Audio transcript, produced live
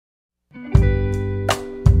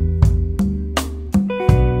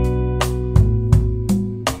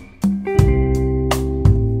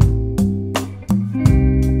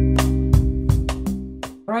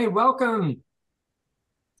welcome.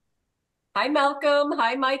 Hi, Malcolm.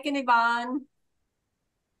 Hi, Mike and Yvonne.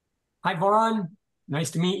 Hi, Vaughn.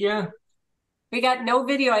 Nice to meet you. We got no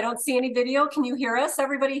video. I don't see any video. Can you hear us?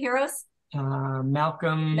 Everybody hear us?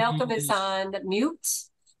 Malcolm Malcolm is on mute.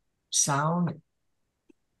 Sound.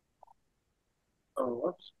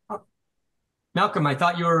 Oh, Malcolm, I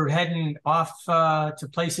thought you were heading off to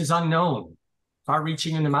places unknown,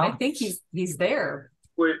 far-reaching in the I mountains. think he's there.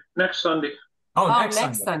 Wait, next Sunday. Oh, next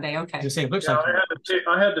Sunday. Sunday. Okay. Just say it looks Yeah, like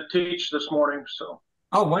I had to teach this morning, so.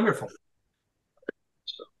 Oh, wonderful.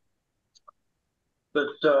 But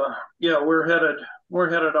yeah, we're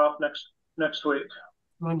headed off next week.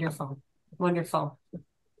 Wonderful. Wonderful.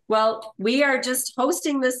 Well, we are just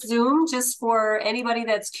hosting this Zoom just for anybody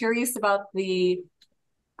that's curious about the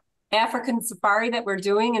African safari that we're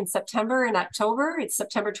doing in September and October. It's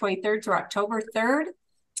September 23rd to October 3rd.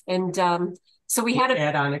 And so we had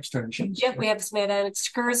add-on excursions. Yep, we have some add-on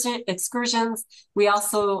excursions. We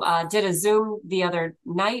also did a Zoom the other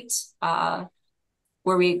night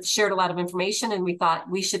where we shared a lot of information, and we thought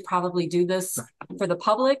we should probably do this for the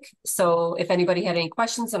public. So if anybody had any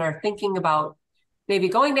questions and are thinking about maybe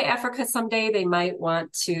going to Africa someday, they might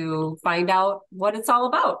want to find out what it's all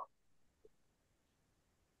about.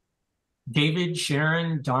 David,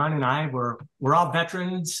 Sharon, Don, and I we're all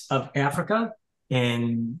veterans of Africa,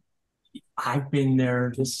 and I've been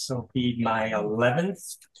there. This will be my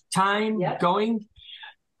 11th time going.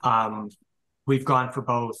 We've gone for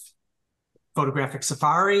both photographic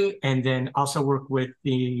safari and then also work with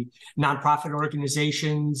the nonprofit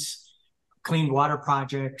organizations, clean water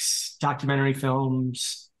projects, documentary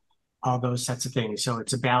films, all those sets of things. So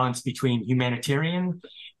it's a balance between humanitarian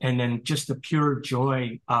and then just the pure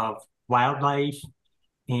joy of wildlife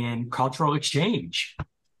and cultural exchange.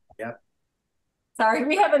 Yep. Sorry,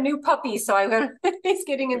 we have a new puppy, so he's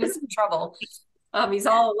getting into some trouble. He's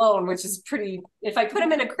all alone, which is pretty. If I put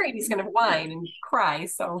him in a crate, he's going to whine and cry.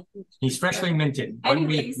 So he's freshly minted. Anyways, 1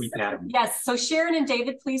 week we've had him. Yes. So Sharon and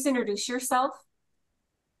David, please introduce yourself.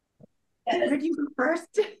 Would you go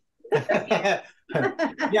first?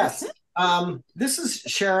 Yes. This is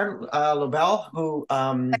Sharon LaBelle, who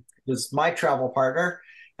is my travel partner,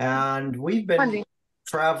 and we've been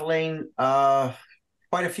traveling quite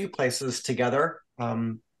a few places together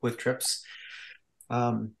with trips.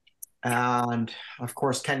 And of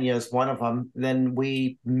course, Kenya is one of them. Then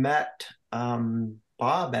we met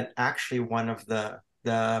Bob at actually one of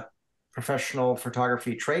the professional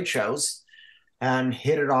photography trade shows and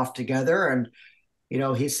hit it off together. And,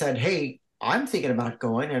 he said, "Hey, I'm thinking about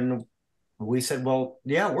going." And we said, "Well,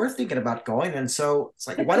 yeah, we're thinking about going." And so it's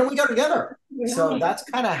like, why don't we go together? Yeah. So that's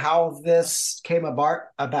kind of how this came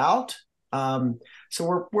about.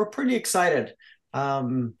 So we're pretty excited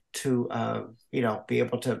to be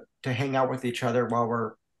able to hang out with each other while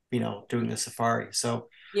we're doing the safari. So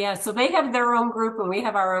yeah, so they have their own group and we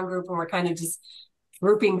have our own group, and we're kind of just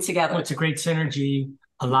grouping together. Well, it's a great synergy,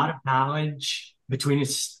 a lot of knowledge between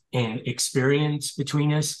us and experience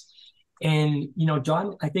between us. And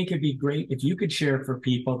John, I think it'd be great if you could share for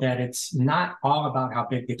people that it's not all about how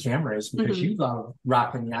big the camera is, because you love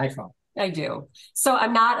rocking the iPhone. I do. So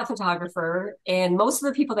I'm not a photographer, and most of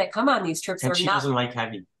the people that come on these trips and she doesn't like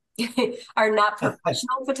heavy. are not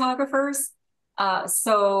professional photographers.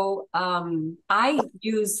 So I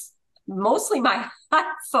use mostly my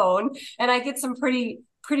iPhone, and I get some pretty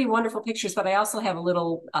wonderful pictures, but I also have a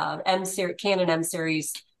little Canon M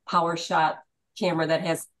series power shot camera that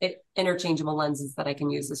has interchangeable lenses that I can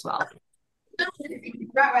use as well.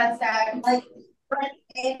 Red stag, like red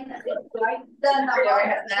in red stag.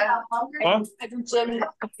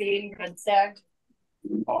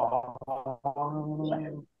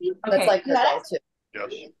 That's like that too.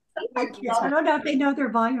 Yes. I don't know if they know their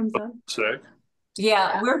volumes though. Sick.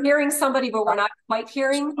 Yeah, we're hearing somebody, but we're not quite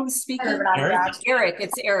hearing who's speaking. Eric,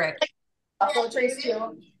 it's Eric.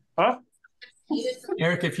 Huh?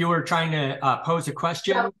 Eric, if you were trying to pose a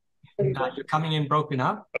question, you're coming in broken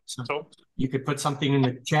up. So you could put something in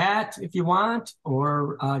the chat if you want,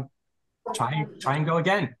 or try and go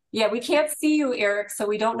again. Yeah, we can't see you, Eric, so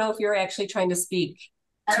we don't know if you're actually trying to speak.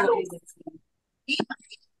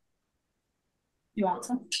 You want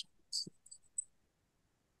some?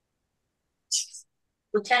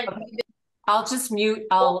 I'll just mute.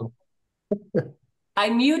 I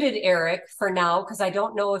muted Eric for now because I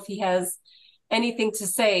don't know if he has anything to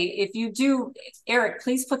say. If you do, Eric,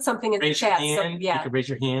 please put something in the chat. You can raise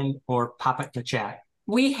your hand or pop it to chat.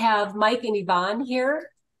 We have Mike and Yvonne here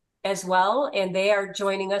as well, and they are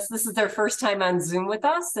joining us. This is their first time on Zoom with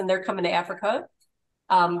us, and they're coming to Africa.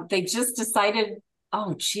 They just decided,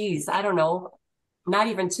 oh geez, I don't know, not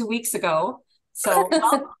even 2 weeks ago. So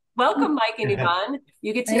Welcome, Mike and Yvonne.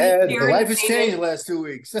 You get to Yeah, meet the Sharon life and has David. changed the last 2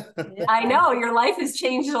 weeks. I know your life has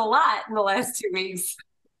changed a lot in the last 2 weeks.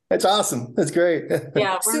 That's awesome. That's great.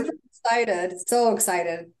 Yeah, we're Super excited, so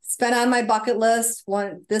excited. It's been on my bucket list,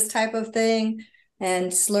 one this type of thing,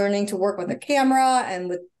 and just learning to work with a camera and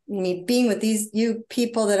with me being with you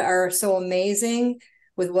people that are so amazing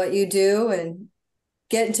with what you do, and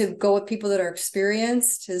getting to go with people that are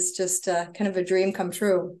experienced is just kind of a dream come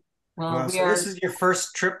true. well, we So are. this is your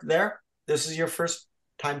first trip there? This is your first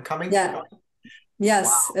time coming? Yeah. Yes,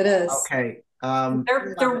 Wow. it is. Okay.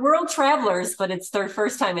 They're world travelers, but it's their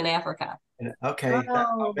first time in Africa. Okay.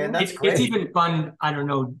 Oh. Man, that's It's great. even fun. I don't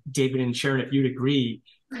know, David and Sharon, if you'd agree,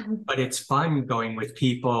 but it's fun going with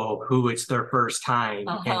people who it's their first time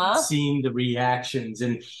and seeing the reactions.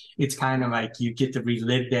 And it's kind of like you get to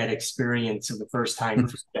relive that experience of the first time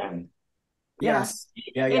for them. Yes.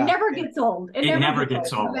 Yeah, It yeah. never gets old. It never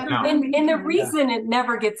gets old. No matter No. how And many the times. reason it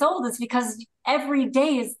never gets old is because every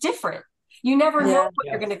day is different. You never know what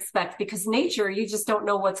you're going to expect, because nature, you just don't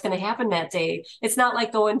know what's going to happen that day. It's not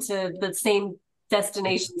like going to the same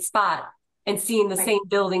destination spot and seeing the same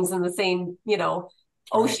buildings and the same,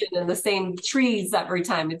 ocean and the same trees every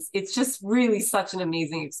time. It's just really such an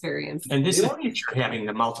amazing experience. And this is if you're having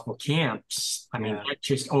the multiple camps. I mean, it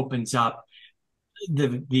just opens up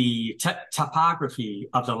the topography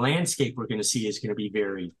of the landscape we're going to see is going to be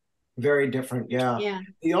very different. Yeah. Yeah.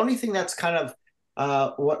 The only thing that's kind of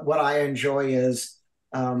what I enjoy is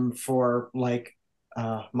for like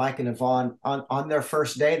Mike and Yvonne on their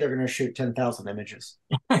first day, they're going to shoot 10,000 images.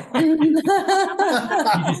 You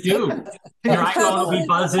just do. Your iPhone will be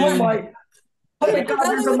buzzing. Oh my God,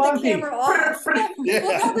 there's a monkey. We'll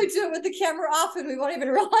probably do it with the camera off and we won't even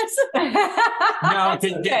realize it. No,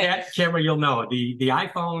 that camera, you'll know. The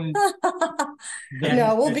iPhone.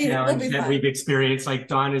 No, we'll be that fine. we've experienced. Like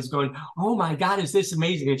Dawn is going, "Oh my God, is this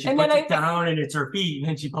amazing?" And she puts it down, and it's her feet, and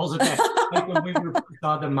then she pulls it back. Like when we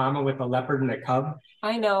saw the mama with the leopard and the cub.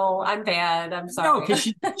 I know, I'm bad. I'm sorry. No,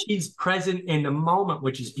 because she's present in the moment,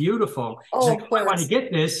 which is beautiful. Oh, she's like, I want to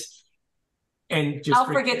get this. And just I'll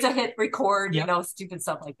forget to hit record, stupid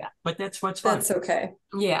stuff like that. But that's what's fun. That's okay.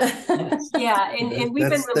 Yeah. Yeah. And we've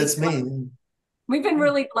been really that's me. We've been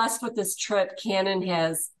really blessed with this trip. Canon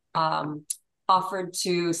has offered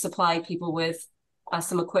to supply people with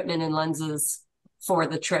some equipment and lenses for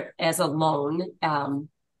the trip as a loan,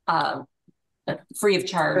 free of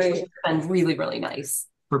charge, which has been really, really nice.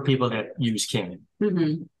 For people that use Canon.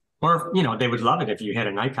 Mm-hmm. Or, they would love it if you had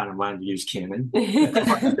a Nikon and wanted to use Canon.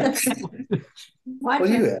 What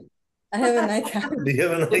do you have? I have a Nikon. Do you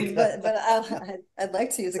have a Nikon? But I'd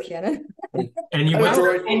like to use a Canon. And you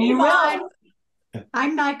will. And you will.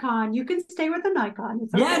 I'm Nikon. You can stay with a Nikon.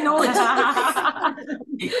 It's okay. Yeah, no,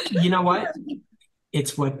 it's you know what?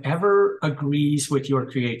 It's whatever agrees with your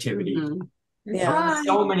creativity. Mm-hmm. Yeah.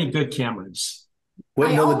 So many good cameras.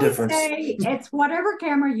 Wouldn't know the always difference. say it's whatever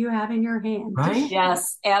camera you have in your hand. Right?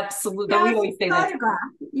 Yes, absolutely. We always say that. Photograph.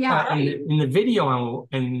 Yeah. And the video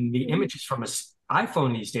and the images from an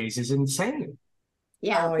iPhone these days is insane.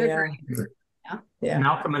 Yeah. Oh, they're yeah. great. Yeah.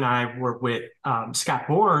 Malcolm and I were with Scott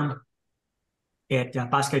Bourne at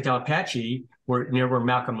Bosque del Apache, near where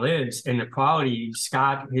Malcolm lives, and the quality,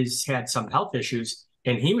 Scott has had some health issues,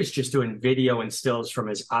 and he was just doing video and stills from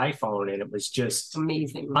his iPhone, and it was just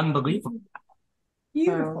Amazing. unbelievable.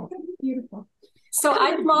 Beautiful. Beautiful. So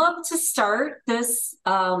I'd love to start this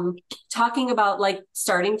talking about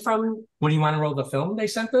starting from. What do you want to roll the film they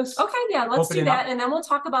sent us? Okay, yeah, let's Open do it that. up. And then we'll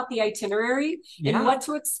talk about the itinerary and what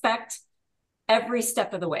to expect every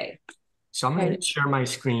step of the way. So I'm going to share my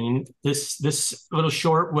screen. This little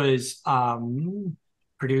short was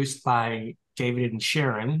produced by David and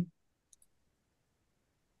Sharon.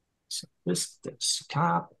 So this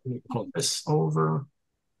top. Let me pull this over.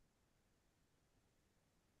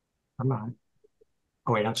 Come on.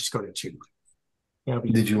 Oh wait, I'll just go to 2.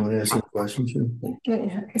 Did you want to ask a question too?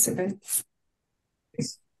 Yeah, it's okay.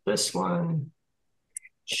 This one.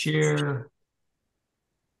 Share.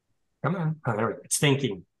 Come on. Oh, there we go. It's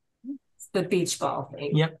thinking. It's the beach ball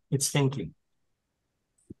thing. Yep, it's thinking.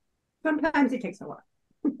 Sometimes it takes a while.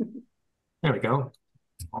 There we go.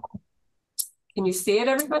 Can you see it,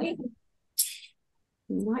 everybody?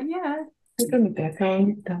 Not yet. Look on the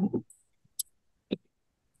background.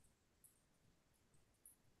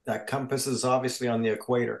 That compass is obviously on the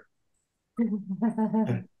equator.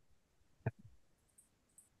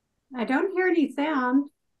 I don't hear any sound.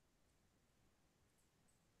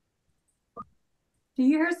 Do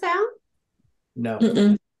you hear sound?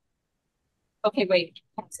 No. Okay, wait.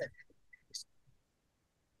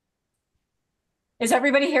 Is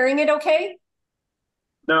everybody hearing it okay?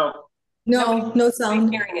 No. No, no I'm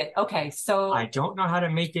sound. hearing it. Okay, so I don't know how to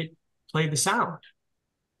make it play the sound.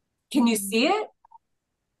 can you see it?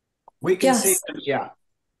 We can see Yes. it, yeah.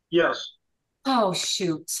 Yes. Oh,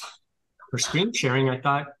 shoot. For screen sharing, I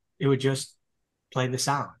thought it would just play the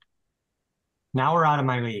sound. Now we're out of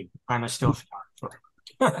my league. I'm a still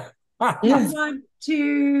photographer. You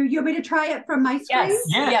want me to try it from my screen? Yes.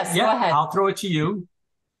 Yes, go ahead. I'll throw it to you.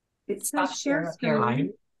 It Stop says share sharing up here.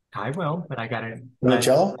 screen. I will, but I gotta. Right,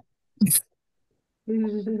 y'all? Let's see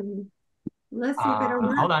if it'll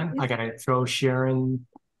work. Hold on, I gotta throw Sharon.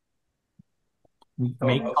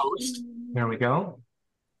 Make post. There we go.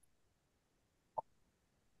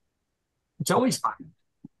 It's always fun.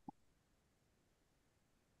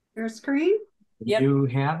 Share screen. Yep. You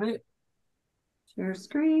have it. Share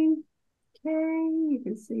screen. Okay, you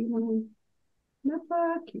can see my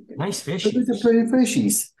notebook. Nice fish. Look at the pretty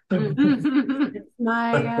fishies. It's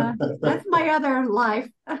my that's my other life.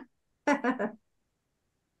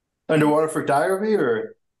 Underwater photography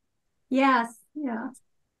or? Yes, yeah.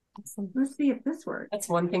 Awesome. Let's see if this works. That's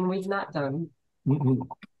one thing we've not done. Mm-mm.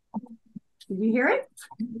 Did you hear it?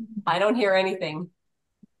 I don't hear anything.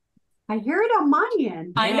 I hear it on my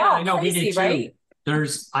end. I know, we crazy, did too.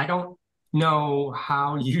 right? I don't know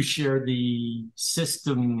how you share the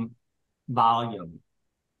system volume.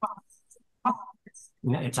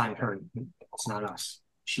 No, it's on her. It's not us.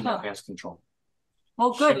 She has control.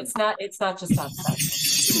 Well, good. It's not just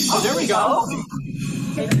us. Oh, there we go.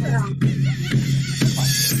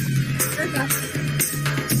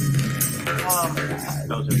 Oh my God.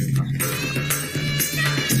 Those are good.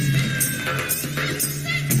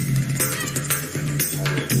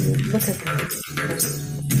 Look at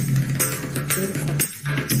that.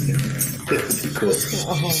 Cool.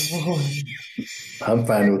 Oh. I'm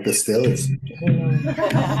fine with the stills.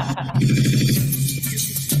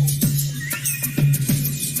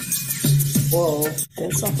 Whoa,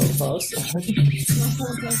 that's awful close.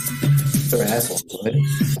 They're assholes, right?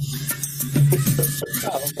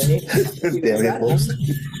 Probably. Damn it,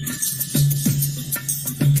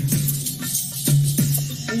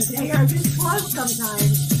 They are just close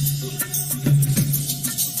sometimes.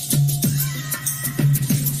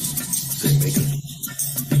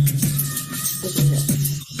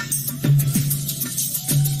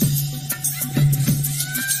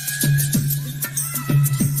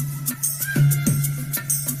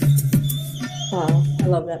 Wow, I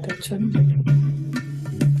love that picture.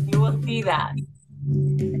 You will see that.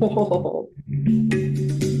 Oh.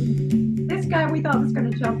 This guy we thought was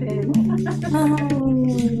going to jump in.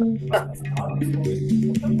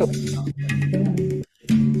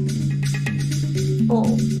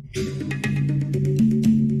 Oh.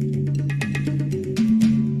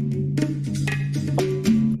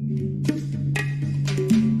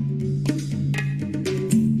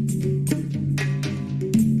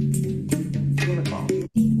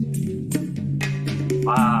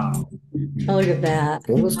 Wow. Oh, look at that.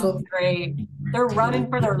 What was it called? Great. They're running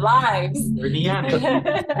for their lives. They're the end.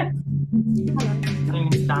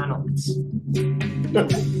 McDonald's.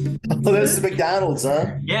 Oh, that's the McDonald's,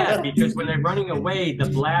 huh? Yeah, because when they're running away, the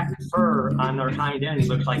black fur on their hind end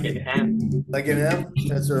looks like an M. Like an M?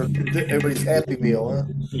 That's everybody's Happy Meal, huh?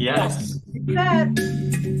 Yes. That.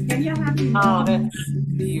 And you have to Oh, that's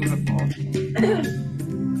beautiful.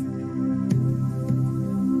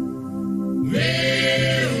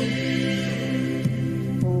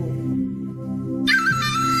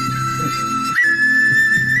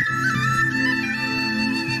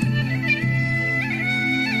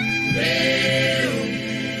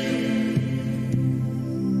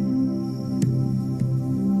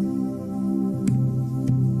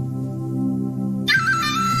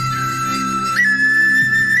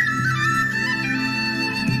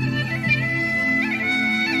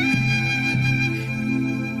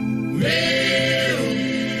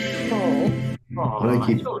 Oh, I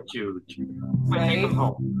keep- so cute. I take them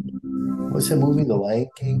home. What's that movie, The Lion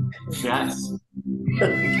King? Yes.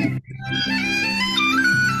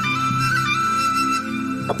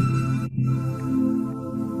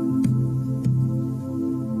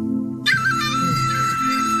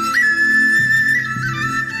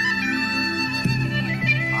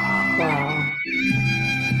 Wow.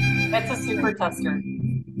 That's a Super Tusker.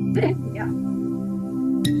 yeah.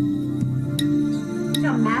 See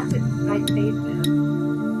how massive my face is.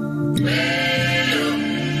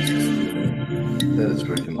 That is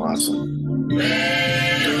freaking awesome.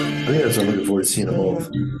 I think that's what I'm looking forward to seeing them both.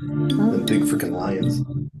 The big freaking lions.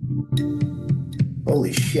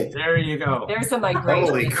 Holy shit. There you go. There's a migration.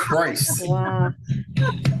 Holy Christ. Wow.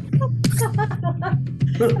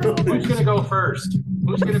 Who's going to go first?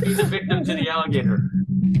 Who's going to be the victim to the alligator?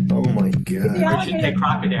 Oh my The god. I should say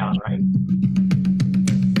crocodile, right?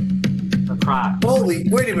 Or croc. Holy,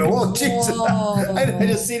 wait a minute. Whoa, Jesus. Whoa. I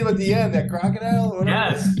just seen him at the end, that crocodile. Or whatever.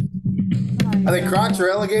 Yes. I think crocs or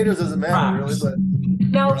alligators doesn't matter really, Crocs. but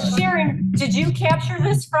Now, Sharon, did you capture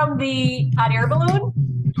this from the hot air balloon?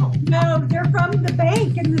 No, they're from the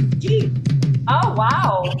bank in the Jeep. Oh,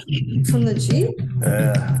 wow. From the Jeep?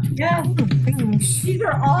 Yes, Gosh. these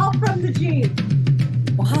are all from the Jeep.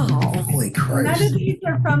 Wow. holy None Christ. of these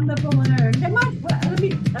are from the balloon. They might, let me,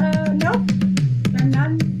 nope. They're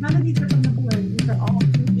none of these are from the balloon. These are all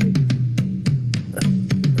from the Jeep.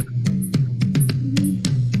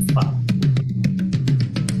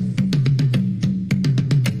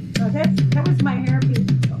 So that was my hairpiece.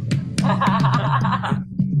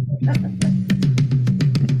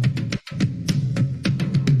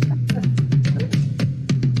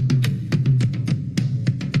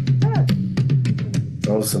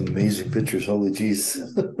 Oh, some amazing pictures. Holy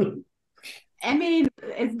jeez. I mean,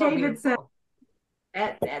 as David said,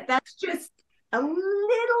 that's just a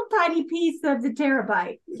little tiny piece of the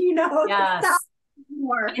terabyte, you know. Yes. Stop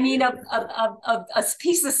more. I mean, a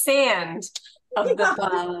piece of sand of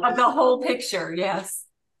the whole picture. Yes.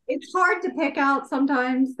 It's hard to pick out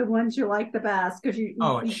sometimes the ones you like the best because you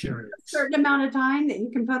Sure have a is. certain amount of time that you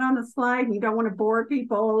can put on a slide and you don't want to bore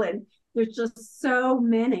people, and there's just so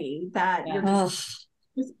many that you're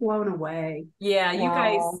just blown away. Yeah, you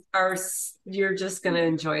Wow. guys you're just gonna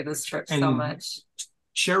enjoy this trip so And- much.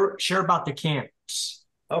 Share about the camps.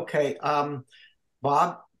 Okay,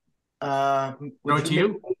 Bob, Go would to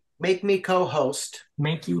you. make me co-host?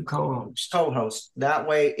 Make you co-host. Co-host. That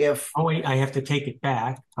way, if Oh wait, I have to take it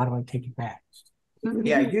back. How do I take it back?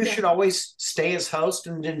 yeah, you should always stay as host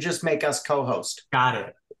and then just make us co-host. Got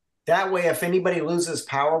it. That way, if anybody loses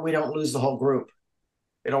power, we don't lose the whole group.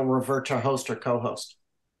 It'll revert to host or co-host.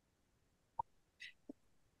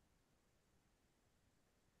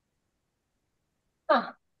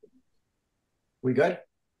 Huh. We good?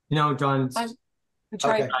 No, Dawn's I'm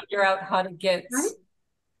trying to figure out how to get Right?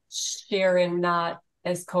 Sharon not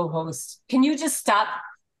as co-host. Can you just stop?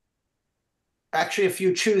 Actually, if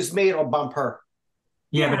you choose me, it'll bump her.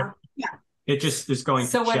 yeah, Yeah. but it just is going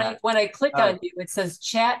So to chat. when I click on you, it says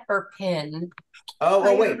chat or pin.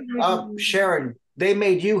 Oh, wait. Sharon, they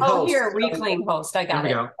made you host. Oh, here, reclaim host. I There got we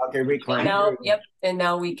it. go. Okay, reclaim. Now, yep, and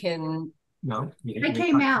now we can. No, you I didn't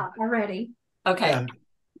came reclaim. out already. Okay. Yeah.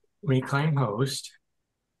 Reclaim host.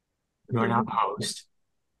 You're now host.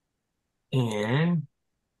 And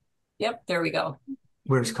Yep, there we go.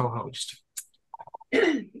 where's co-host?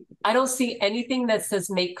 I don't see anything that says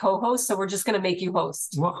make co-host, so we're just going to make you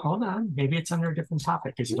host. Well, hold on. Maybe it's under a different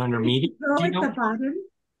topic. Is it under media? Go Do you at the know? bottom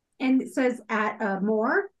and it says at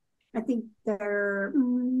more. I think they're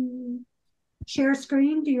share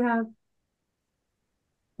screen. Do you have?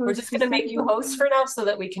 We're just going to make you host for now so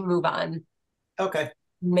that we can move on. Okay.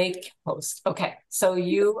 Make host. Okay, so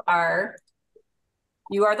you are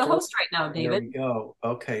the host right now, There David. we go.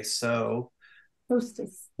 Okay, so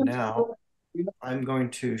Hostess. now I'm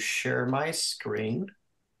going to share my screen.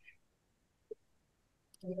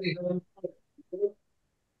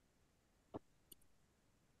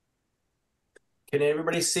 Can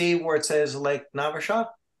everybody see where it says Lake Nakuru?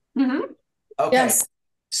 Mhm. Okay. Yes.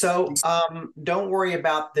 So don't worry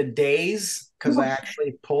about the days because I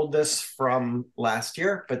actually pulled this from last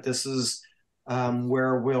year, but this is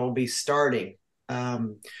where we'll be starting.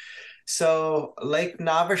 So Lake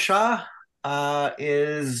Nakuru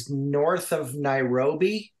is north of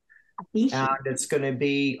Nairobi, and it's going to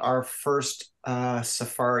be our first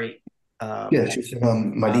safari. Yeah, she's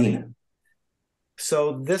Madine.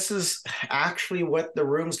 So this is actually what the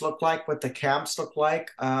rooms look like, what the camps look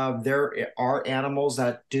like. There are animals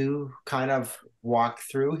that do kind of walk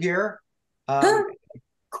through here.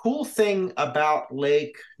 Cool thing about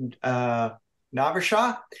Lake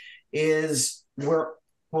Nakuru is we're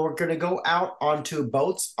going to go out onto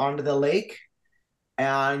boats onto the lake,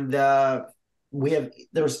 and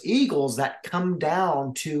there's eagles that come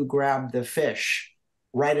down to grab the fish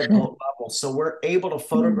right at boat level. So we're able to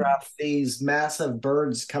photograph these massive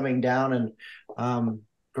birds coming down and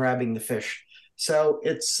grabbing the fish. So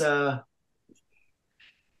it's a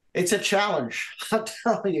challenge. I'll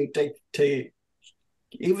tell you, to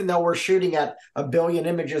even though we're shooting at 1 billion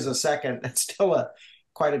images a second, it's still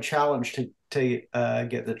quite a challenge to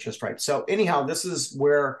get that just right. So anyhow, this is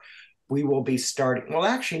where we will be starting. Well,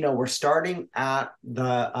 actually, no, we're starting at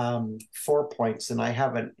the 4 points, and I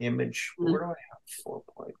have an image. Where do I have 4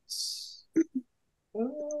 points?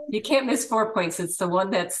 You can't miss 4 points. It's the one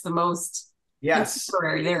that's the most Yes.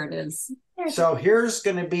 contemporary. There it is. So here's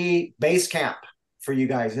going to be base camp. for you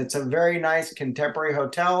guys. It's a very nice contemporary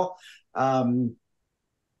hotel.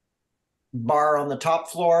 Bar on the top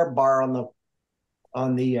floor, bar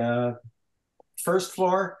on the first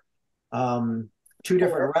floor, two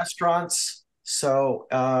different restaurants. So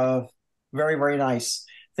very, very nice.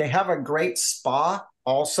 They have a great spa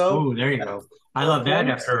also. Oh, there you go. I love that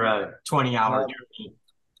after a 20-hour journey.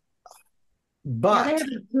 But they have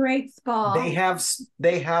a great spa.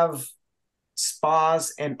 They have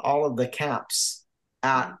spas and all of the camps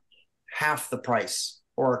at half the price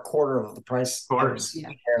or a quarter of the price. Of course. Yeah,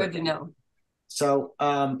 good to know. So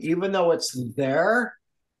even though it's there,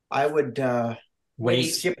 I would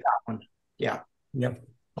skip that one. Yeah. Yep.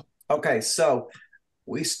 Okay, so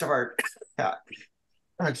we start at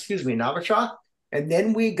Navashot, and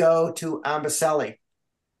then we go to Amboseli.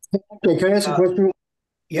 Okay, can I ask a question?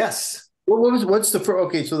 Yes. What's the first?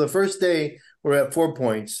 Okay, so the first day we're at 4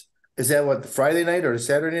 Points. Is that what, the Friday night or the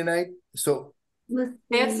Saturday night? So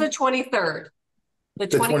it's the 23rd. The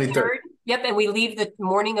 23rd. Yep, and we leave the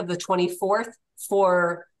morning of the 24th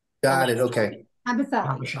for. Got it. Okay.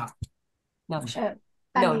 Navashot. Navashot.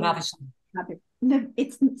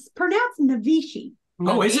 It's pronounced Navishi.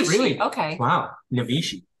 Oh, is it really? Okay. Wow,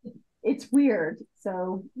 Navishi. It's weird.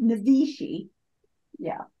 So Navishi.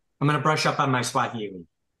 Yeah. I'm gonna brush up on my Swahili.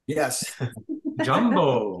 Yes.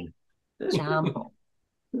 Jumbo. Jumbo.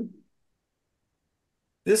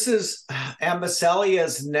 This is Amboseli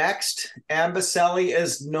is next. Amboseli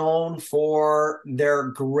is known for their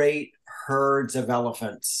great herds of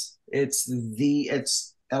elephants.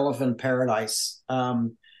 It's elephant paradise.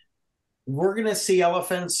 We're gonna see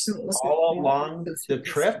elephants all along the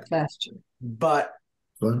trip, but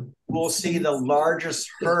we'll see the largest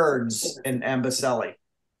herds in Amboseli.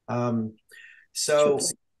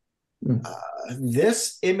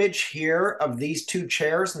 This image here of these two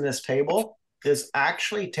chairs and this table is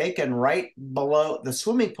actually taken right below the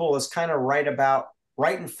swimming pool. Is kind of right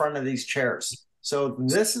in front of these chairs. So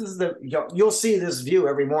this is you'll see this view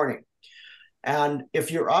every morning. And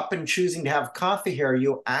if you're up and choosing to have coffee here,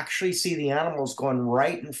 you'll actually see the animals going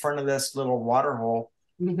right in front of this little water hole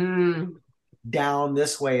down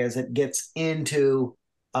this way as it gets into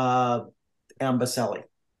Amboseli.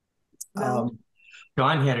 Dawn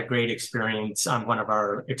had a great experience on one of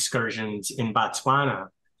our excursions in Botswana.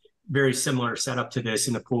 Very similar setup to this,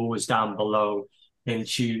 and the pool was down below. And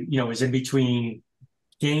she, was in between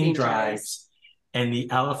game drives, and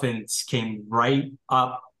the elephants came right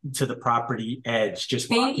up to the property edge,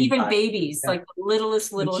 just even babies, like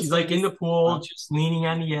littlest. She's like in the pool, just leaning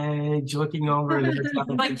on the edge, looking over.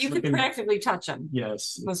 Like you could practically touch them.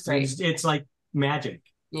 Yes, it was great. It's like magic.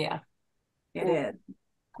 Yeah, it is.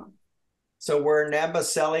 So we're in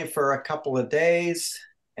Amboseli for a couple of days,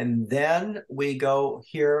 and then we go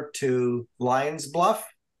here to Lions Bluff.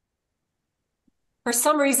 For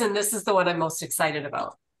some reason, this is the one I'm most excited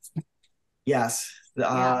about. Yes.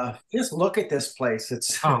 Just look at this place. Look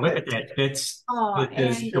at that. It's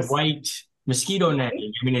the white mosquito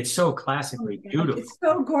netting. I mean, it's so classically beautiful. It's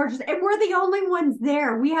so gorgeous. And we're the only ones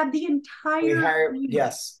there. We have the entire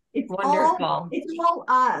yes. It's wonderful. It's all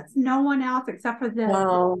us. No one else except for the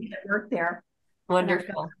people that work there.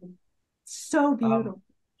 Wonderful. So beautiful.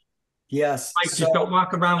 Yes. Mike, just don't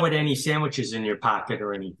walk around with any sandwiches in your pocket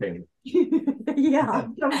or anything. Yeah.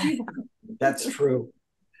 Don't do that. That's true.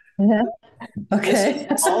 Yeah. Okay.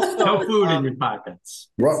 Also, no food in your pockets.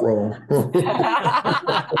 Rut roll.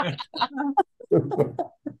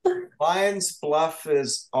 Lions Bluff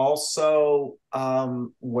is also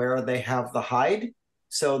where they have the hide.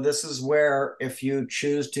 So this is where, if you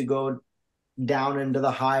choose to go down into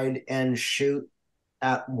the hide and shoot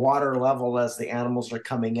at water level as the animals are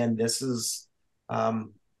coming in, this is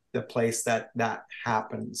the place that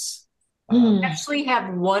happens. We actually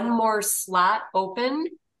have one more slot open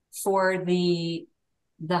for the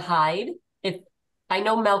hide. If I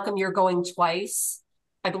know, Malcolm, you're going twice.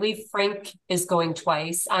 I believe Frank is going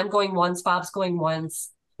twice. I'm going once. Bob's going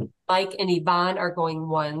once. Mike and Yvonne are going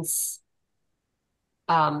once.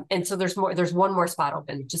 And so there's one more spot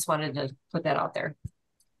open. Just wanted to put that out there.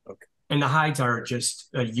 Okay. And the hides are just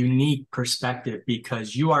a unique perspective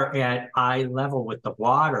because you are at eye level with the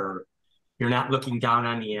water. You're not looking down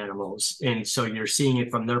on the animals. And so you're seeing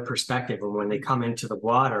it from their perspective. And when they come into the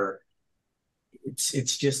water,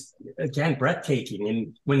 it's just, again, breathtaking.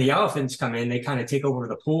 And when the elephants come in, they kind of take over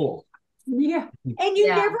the pool. Yeah. And you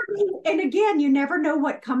never know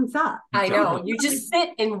what comes up. I know. You just sit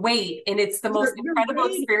and wait. And it's the most incredible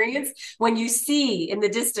experience when you see in the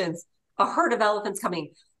distance a herd of elephants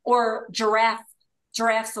coming or giraffe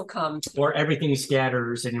Giraffes will come. Or everything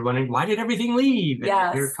scatters and you're wondering, why did everything leave? And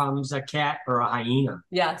Yes. here comes a cat or a hyena.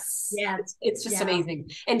 Yes. Yeah. It's just Yeah. amazing.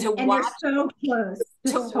 And to And watch they're so close.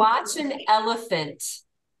 They're to so watch close. an elephant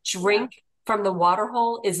drink from the water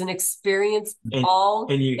hole is an experience And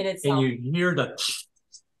in and itself. you hear the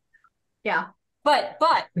Yeah. But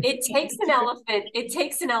it takes an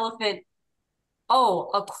elephant,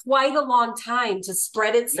 quite a long time to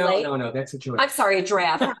spread its leg. No, that's a joke. I'm sorry, a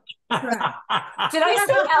giraffe. Did I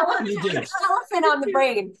say elephant? You did. Elephant on the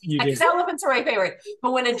brain. You did. Because elephants are my favorite.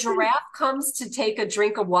 But when a giraffe comes to take a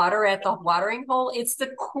drink of water at the watering hole, it's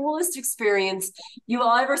the coolest experience you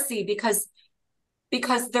will ever see because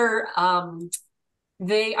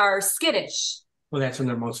they are skittish. Well, that's when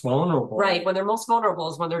they're most vulnerable. Right. When they're most vulnerable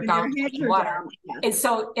is when they're down in the water. And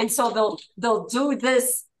so they'll do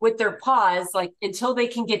this with their paws like until they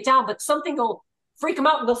can get down, but something will freak them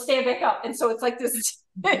out and they'll stand back up. And so it's like this.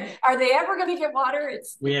 Are they ever going to get water?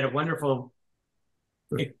 We had a wonderful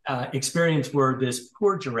experience where this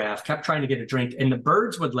poor giraffe kept trying to get a drink and the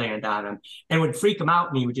birds would land on him and would freak him out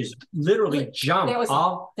and he would just literally jump. That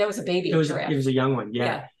was a baby giraffe. It was a young one.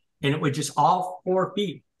 Yeah. And it would just all 4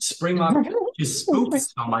 feet spring up, just spook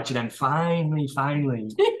so much. And then finally,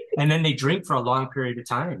 and then they drink for a long period of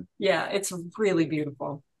time. Yeah, it's really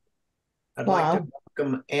beautiful. I'd like to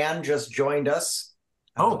welcome Anne just joined us.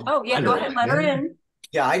 Oh yeah, go ahead, let her in.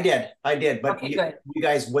 Yeah, I did, but okay, you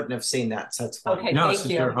guys wouldn't have seen that, so that's fine. Okay, no, thank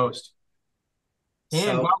you. Your host.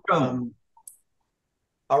 And welcome.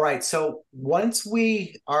 All right, so once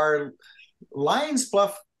Lions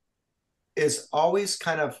Bluff is always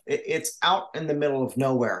kind of, it's out in the middle of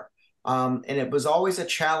nowhere. And it was always a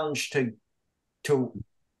challenge to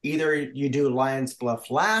either you do Lions Bluff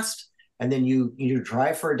last, and then you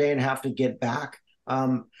drive for a day and have to get back.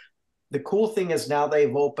 The cool thing is now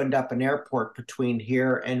they've opened up an airport between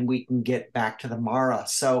here and we can get back to the Mara.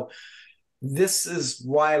 So this is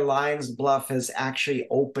why Lions Bluff has actually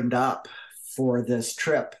opened up for this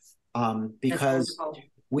trip, because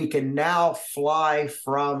we can now fly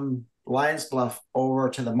from Lions Bluff over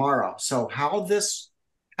to the Mara. So how this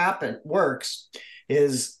works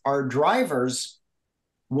is our drivers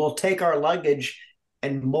will take our luggage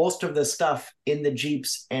and most of the stuff in the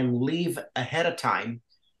Jeeps and leave ahead of time.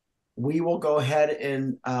 We will go ahead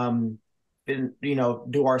and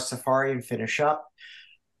do our safari and finish up.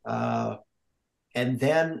 And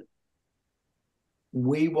then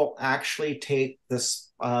we will actually take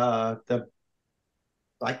this, I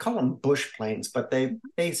call them bush planes, but they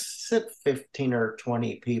sit 15 or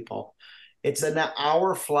 20 people. It's an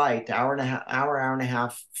hour flight, hour and a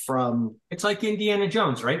half from. It's like Indiana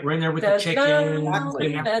Jones, right? We're in there with the chicken.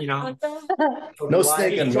 No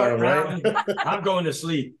snake and water, right? I'm going to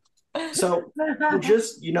sleep. So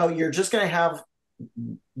you're just going to have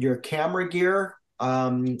your camera gear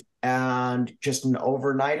and just an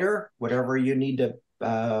overnighter, whatever you need to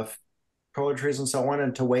toiletries and so on,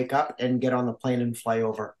 and to wake up and get on the plane and fly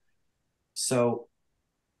over. So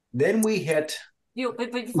then we hit.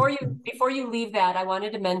 But before you leave that, I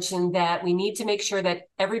wanted to mention that we need to make sure that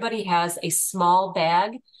everybody has a small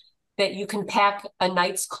bag that you can pack a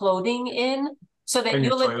night's clothing in, so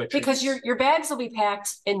that because your bags will be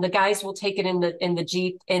packed and the guys will take it in the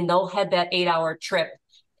Jeep and they'll head that 8-hour trip.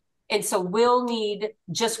 And so we'll need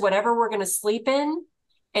just whatever we're going to sleep in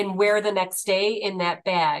and wear the next day in that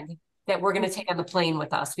bag that we're going to take on the plane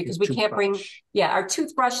with us, because we can't bring our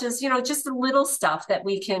toothbrushes, just the little stuff that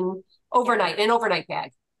we can an overnight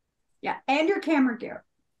bag. Yeah. And your camera gear.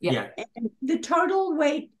 Yeah. And the total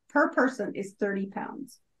weight per person is 30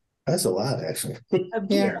 pounds. That's a lot, actually. Of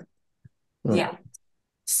gear. Yeah.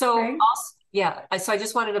 So so I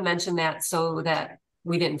just wanted to mention that so that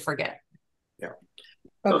we didn't forget. Yeah.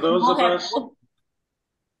 So those of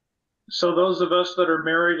us that are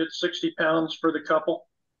married at 60 pounds for the couple.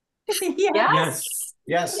 Yes.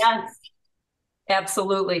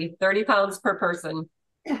 Absolutely. 30 pounds per person.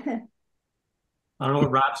 I don't know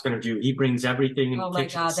what Rob's going to do. He brings everything in the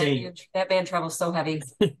kitchen sink. That man travels so heavy.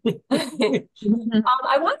 I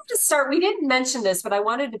wanted to start, we didn't mention this, but I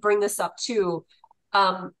wanted to bring this up too.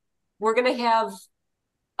 We're going to have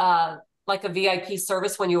like a VIP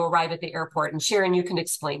service when you arrive at the airport. And Sharon, you can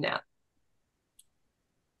explain that.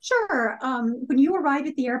 Sure. When you arrive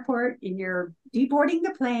at the airport and you're deboarding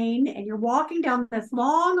the plane and you're walking down this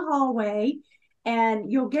long hallway,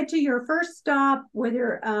 and you'll get to your first stop,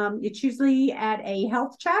 whether it's usually at a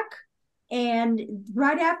health check. And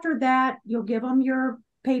right after that, you'll give them your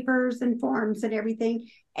papers and forms and everything.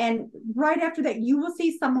 And right after that, you will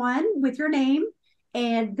see someone with your name,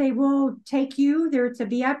 and they will take you. There's a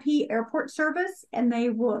VIP airport service, and they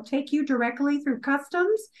will take you directly through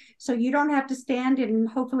customs. So you don't have to stand in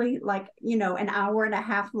hopefully like, an hour and a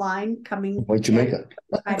half line coming. Like Jamaica.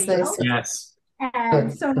 Yes.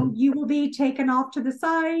 And so you will be taken off to the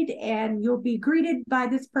side, and you'll be greeted by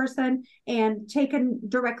this person and taken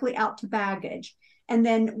directly out to baggage. And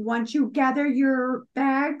then once you gather your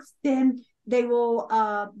bags, then they will,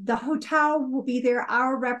 the hotel will be there.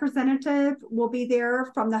 Our representative will be there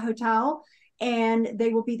from the hotel, and they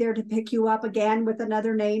will be there to pick you up again with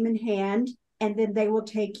another name in hand. And then they will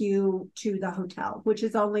take you to the hotel, which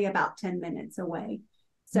is only about 10 minutes away.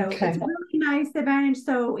 So it's a really nice advantage.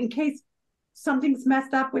 So in case something's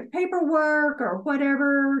messed up with paperwork or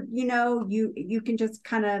whatever, you can just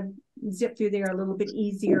kind of zip through there a little bit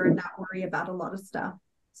easier and not worry about a lot of stuff.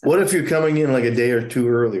 So, What if you're coming in like a day or two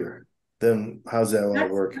earlier? Then how's that all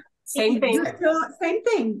work? Same thing. Same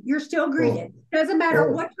thing. You're still greeted. Doesn't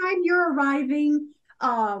matter what time you're arriving.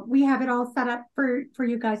 We have it all set up for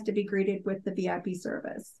you guys to be greeted with the VIP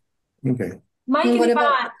service. Okay. Mike and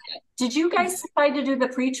Yvonne, did you guys decide to do the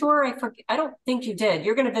pre-tour? I don't think you did.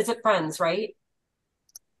 You're going to visit friends, right?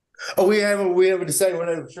 Oh, we haven't decided.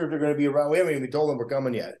 We're not sure if they're going to be around. We haven't even told them we're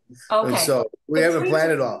coming yet. Okay. And so we haven't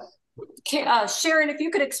planned it all. Sharon, if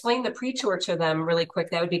you could explain the pre-tour to them really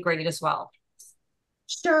quick, that would be great as well.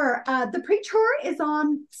 Sure. The pre-tour is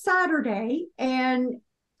on Saturday, and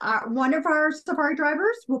one of our safari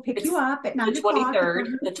drivers will pick you up at 9 o'clock.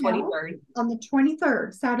 The 23rd. On the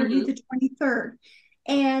 23rd, Saturday the 23rd.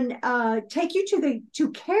 And take you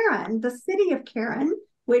to Karen, the city of Karen,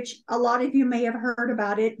 which a lot of you may have heard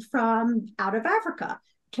about it from out of Africa.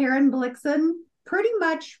 Karen Blixen pretty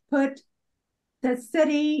much put the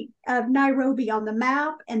city of Nairobi on the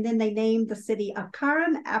map, and then they named the city of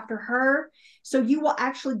Karen after her. So you will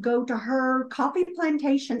actually go to her coffee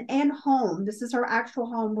plantation and home. This is her actual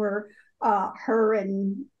home where her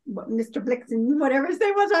and Mr. Blixen, whatever his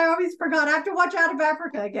name was, I always forgot. I have to watch Out of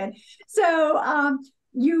Africa again. So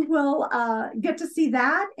you will get to see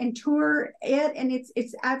that and tour it, and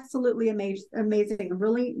it's absolutely amazing. A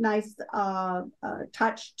really nice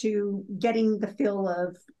touch to getting the feel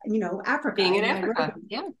of Africa. Being in Africa,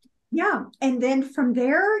 yeah. And then from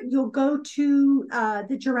there you'll go to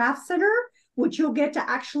the Giraffe Center, which you'll get to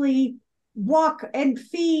actually walk and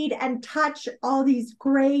feed and touch all these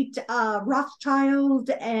great Rothschild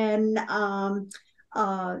and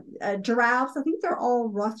giraffes. I think they're all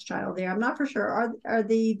Rothschild there. I'm not for sure. Are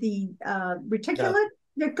the reticulate? Yeah.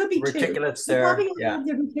 There could be reticulates two. there. Yeah.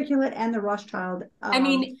 The reticulate and the Rothschild. I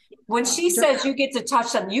mean, when she says you get to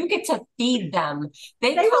touch them, you get to feed them.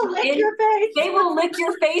 They will lick your face. They will lick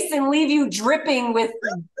your face and leave you dripping with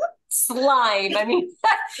slime. I mean,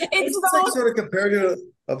 it's like sort of compared to.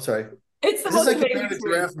 I'm sorry. It's the most like compared to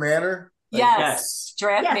Giraffe Manor. Like, yes.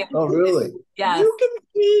 Giraffe Manor. Oh, really? Yes. You can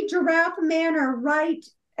see Giraffe Manor right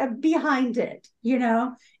behind it,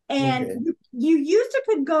 and you used to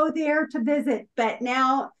could go there to visit, but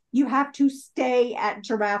now you have to stay at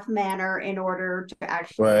Giraffe Manor in order to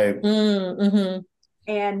actually. Right. Mm-hmm.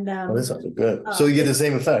 And this sounds good. So you get the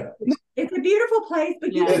same effect. It's a beautiful place,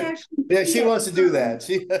 but you can actually. Yeah, she wants to do that.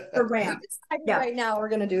 The ramp. Right now, we're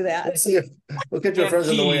going to do that. Let's see if we'll get your friends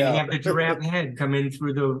on the way out. You have the giraffe head come in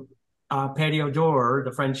through the patio door,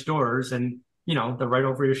 the French doors, and they're right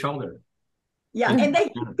over your shoulder. Yeah, and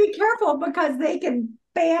they be careful because they can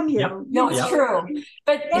bam you. Yep. No, it's true.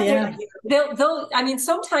 But they'll. I mean,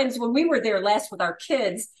 sometimes when we were there last with our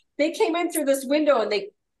kids, they came in through this window and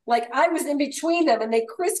I was in between them and they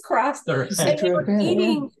crisscrossed and they were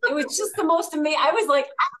eating. It was just the most amazing. I was like,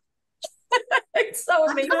 it's so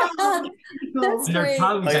amazing. That's and their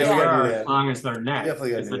tongues are as long as their neck.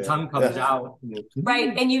 Definitely the tongue comes out.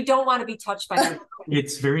 Right. And you don't want to be touched by them.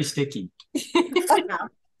 It's very sticky.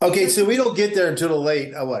 Okay, so we don't get there until the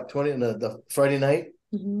late, what, 20 the Friday night?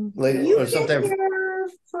 Mm-hmm. Late you or sometime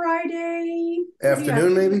Friday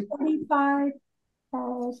afternoon, maybe? 25.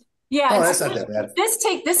 Yeah. Oh, that's not that bad.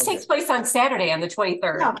 This takes place on Saturday on the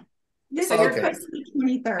 23rd. Yeah. This So is the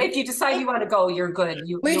 23rd. If you decide you want to go, you're good.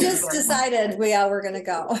 We just decided we're going to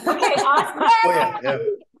go. Okay, awesome. Oh, yeah.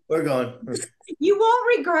 We're going. You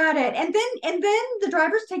won't regret it. And then the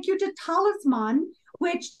drivers take you to Talisman,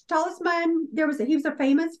 which he was a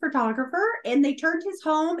famous photographer, and they turned his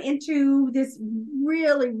home into this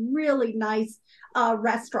really, really nice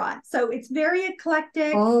restaurant. So it's very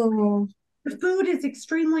eclectic. Oh. The food is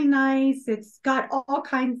extremely nice. It's got all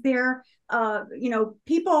kinds there.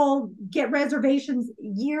 People get reservations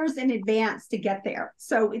years in advance to get there.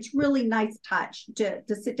 So it's really nice touch to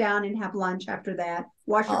sit down and have lunch after that,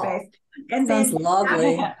 wash your face. And sounds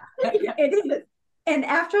lovely. It is. And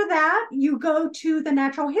after that, you go to the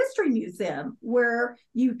Natural History Museum where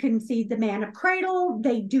you can see the Man of Cradle.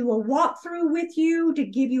 They do a walkthrough with you to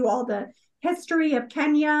give you all the history of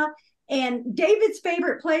Kenya. And David's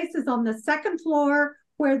favorite place is on the second floor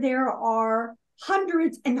where there are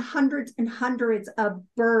hundreds and hundreds and hundreds of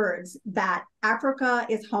birds that Africa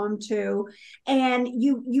is home to. And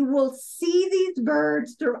you will see these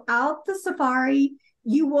birds throughout the safari.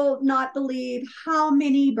 You will not believe how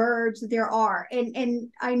many birds there are. And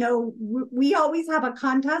I know we always have a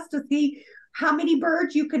contest to see how many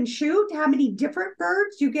birds you can shoot, how many different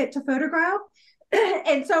birds you get to photograph.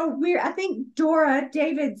 And so I think Dora,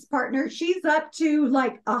 David's partner, she's up to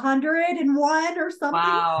like 101 or something.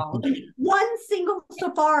 Wow. One single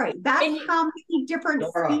safari. That's how many different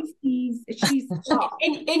species she's saw.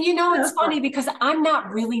 And you know, it's funny because I'm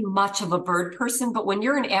not really much of a bird person, but when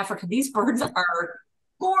you're in Africa, these birds are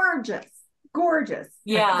gorgeous.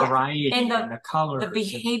 Yeah. The variety and the colors. The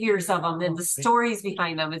behaviors of them and the stories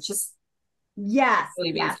behind them. It's just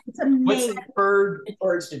really yes, it's amazing. What's that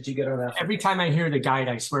birds did you get on that? Every time I hear the guide,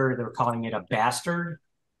 I swear they're calling it a bastard.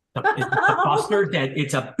 It's a bustard, that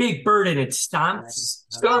it's a big bird and it stomps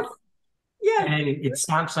stuff. Yeah. And it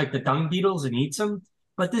stomps like the dung beetles and eats them.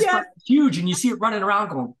 But this bird's huge and you see it running around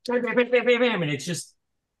going, bam, bam, bam, bam, bam, and it's just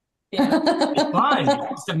it's fun.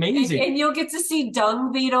 It's amazing. And you'll get to see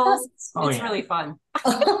dung beetles. It's really fun.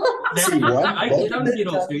 I dung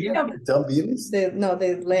beetles, do you? Dung beetles? They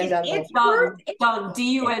land on it's dung,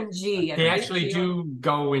 D-U-N-G. They actually do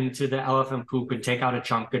go into the elephant poop and take out a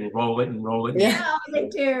chunk and roll it. Yeah, they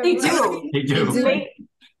do.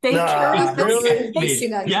 They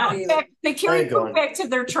carry poop back to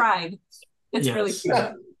their tribe. It's really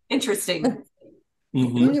fun. Interesting.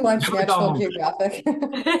 When you watch National Geographic.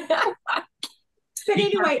 But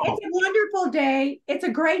anyway, it's a wonderful day. It's a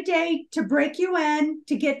great day to break you in,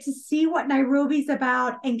 to get to see what Nairobi's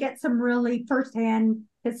about and get some really firsthand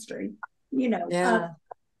history,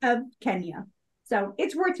 of Kenya. So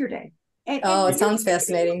it's worth your day. And it sounds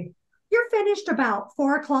fascinating. You're finished about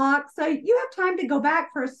 4:00, so you have time to go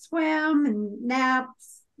back for a swim and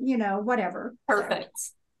naps, whatever.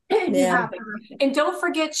 Perfect. Yeah. And don't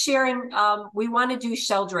forget, Sharon, we want to do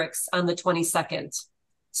Sheldrick's on the 22nd.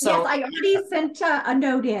 So yes, I already sent a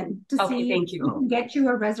note in to see thank you. if we can get you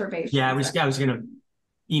a reservation. Yeah, I was going to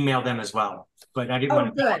email them as well, but I didn't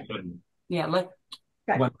want to. Good. Yeah, one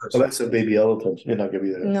person. Well, that's a baby elephant. You're not going to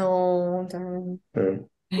be there. No, darn.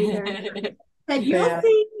 And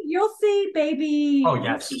you'll see baby. Oh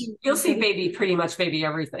yes, you'll see baby, pretty much baby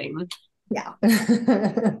everything. Yeah.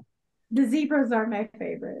 The zebras are my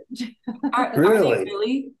favorite. Are they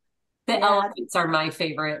really? The elephants are my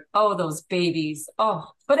favorite. Oh, those babies.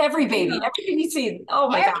 Oh, but every baby you see. Oh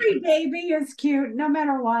my God. Every baby is cute, no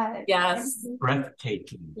matter what. Yes.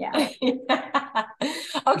 Breathtaking. Yeah.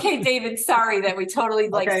 Okay, David, sorry that we totally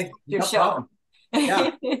your show.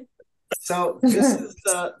 Yeah. So this is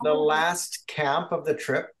the last camp of the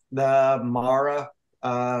trip, the Mara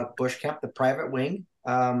bush camp, the private wing.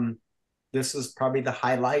 This is probably the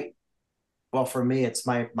highlight. Well, for me, it's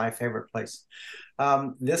my favorite place.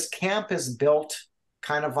 This camp is built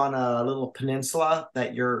kind of on a little peninsula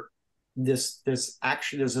that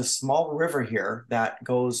there's a small river here that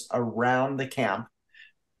goes around the camp.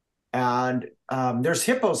 And there's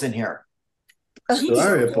hippos in here. There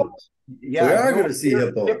are hippos. Yeah, we are going to see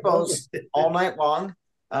hippos all night long.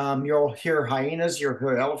 You'll hear hyenas, you'll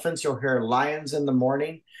hear elephants, you'll hear lions in the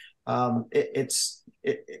morning.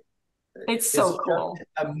 It's so cool.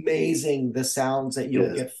 Amazing the sounds that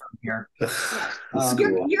you'll get from here.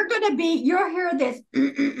 You'll hear this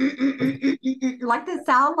like this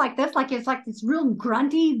sound like this, like it's like this real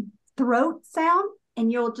grunty throat sound,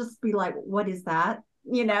 and you'll just be like, what is that?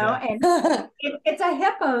 And it's a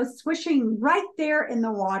hippo swishing right there in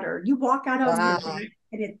the water. You walk out of the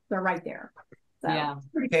and they're right there. So,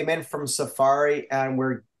 we came in from safari and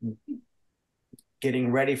we're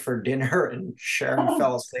getting ready for dinner, and Sharon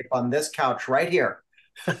fell asleep on this couch right here.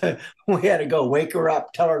 We had to go wake her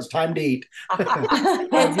up, tell her it's time to eat.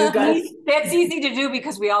 That's easy to do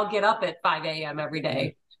because we all get up at 5 a.m. every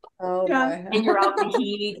day. Oh, and you're out in the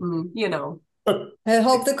heat, and I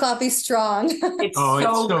hope the coffee's strong. It's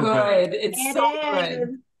so good. It's so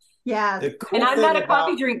good. Yeah. And I'm not a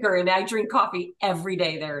coffee drinker, and I drink coffee every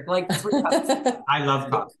day there, like 3 cups. I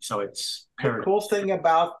love coffee, so it's the cool thing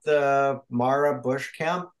about the Mara Bush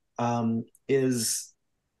Camp is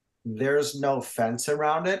there's no fence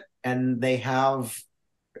around it, and they have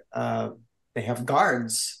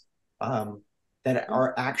guards that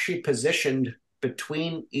are actually positioned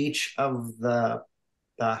between each of the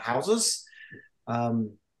houses,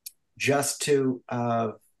 just to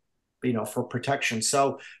for protection.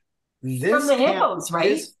 So this From the camp hippos,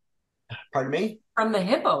 right? Pardon me? From the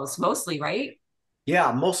hippos, mostly, right?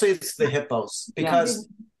 Yeah, mostly it's the hippos because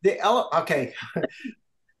okay.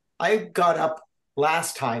 I got up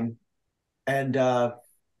last time and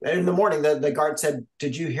in the morning the guard said,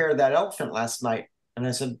 "Did you hear that elephant last night?" And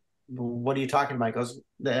I said, "What are you talking about?" He goes,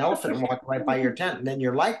 "The elephant walked right by your tent and then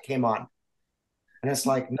your light came on." And it's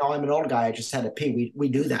like, "No, I'm an old guy. I just had to pee. We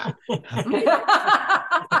do that."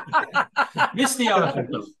 Miss the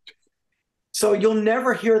elephant. So you'll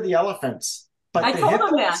never hear the elephants. But I told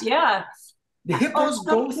him that, yeah. The hippos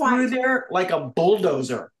go through there like a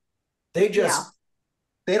bulldozer. They just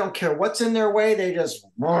they don't care what's in their way. They just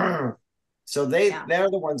so they're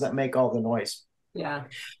the ones that make all the noise. Yeah.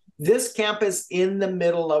 This camp is in the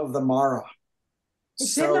middle of the Mara.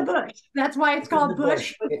 It's in the bush. That's why it's called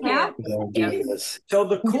bush camp. So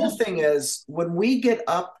the cool thing is when we get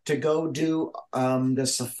up to go do the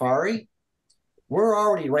safari, we're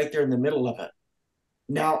already right there in the middle of it.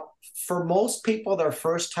 Now, for most people, their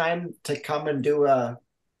first time to come and do a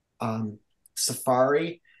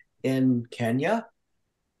safari in Kenya,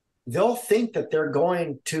 they'll think that they're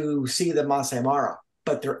going to see the Masai Mara,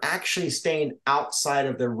 but they're actually staying outside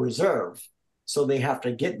of the reserve. So they have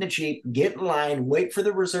to get in the Jeep, get in line, wait for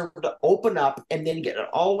the reserve to open up, and then get it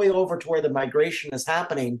all the way over to where the migration is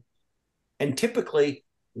happening. And typically,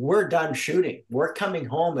 we're done shooting. We're coming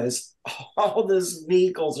home as all these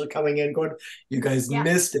vehicles are coming in going, "You guys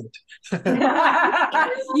missed it."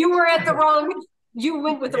 You were at the wrong, you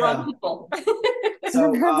went with the wrong people.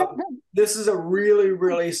 So this is a really,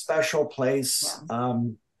 really special place.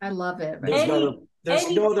 I love it. There's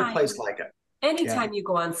no other place like it. Anytime you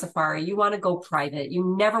go on safari, you want to go private.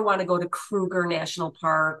 You never want to go to Kruger National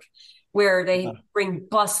Park where they bring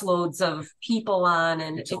busloads of people on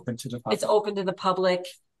and it's open to the public.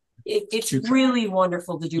 It's really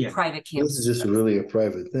wonderful to do private camps. This is just really a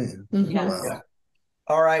private thing. Yes. Wow.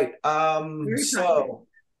 All right. So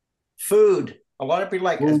food. A lot of people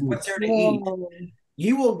like, what's there to eat?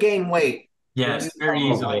 You will gain weight. Yes, very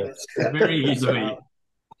easily. Very easily.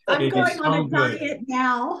 I'm going on a diet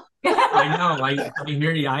now. I know. I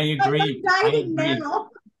hear you. I agree. I'm dieting now.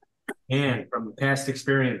 And from past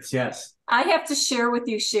experience, yes. I have to share with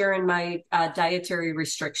you, Sharon, my dietary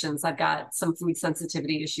restrictions. I've got some food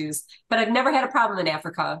sensitivity issues, but I've never had a problem in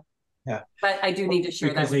Africa. Yeah. But I do need to share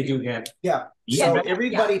because that. Because they do have. Yeah. So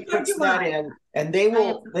everybody puts that in and they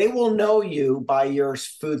will know you by your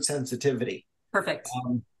food sensitivity. Perfect.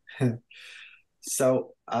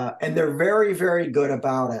 So and they're very, very good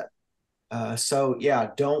about it. So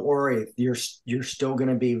yeah, don't worry. You're still going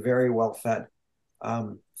to be very well fed.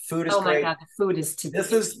 Food is great. Oh my God, the food is too.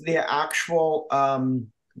 This is the actual.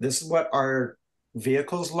 This is what our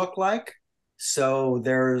vehicles look like. So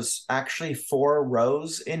there's actually 4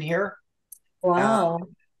 rows in here. Wow.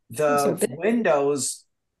 The windows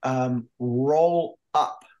roll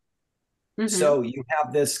up, so you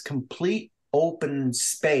have this complete open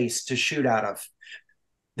space to shoot out of.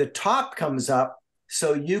 The top comes up,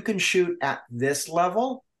 so you can shoot at this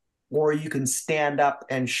level, or you can stand up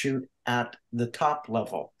and shoot at the top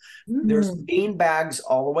level. There's bean bags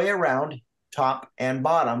all the way around, top and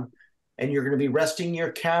bottom, and you're going to be resting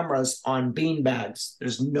your cameras on bean bags.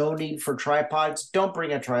 There's no need for tripods. Don't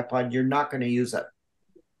bring a tripod. You're not going to use it.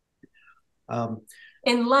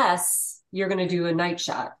 Unless you're going to do a night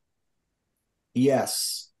shot.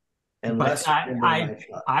 Yes. Unless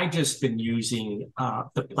I just been using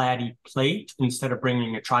the platy plate instead of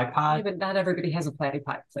bringing a tripod. Yeah, but not everybody has a platy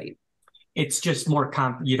plate. It's just more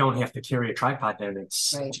you don't have to carry a tripod then.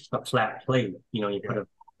 It's just a flat plate. You put a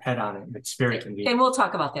head on it. It's very convenient. And we'll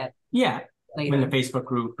talk about that. Yeah. Later. In the Facebook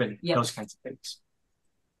group and those kinds of things.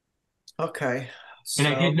 Okay. And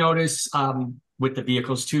I did notice with the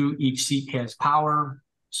vehicles too, each seat has power.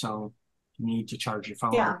 So you need to charge your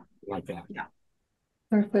phone like that. Yeah.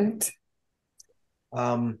 Perfect.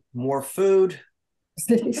 More food.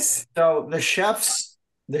 So the chefs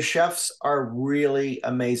are really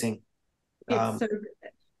amazing. It's so good.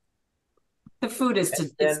 The food is to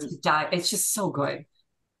die. It's just so good.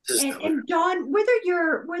 And Dawn, whether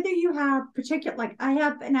you have particular, like I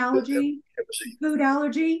have an allergy, food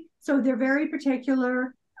allergy, so they're very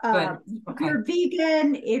particular. If you're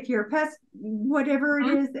vegan, if you're pest, whatever it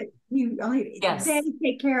is that you only they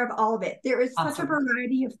take care of all of it. There is such a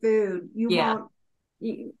variety of food. You'll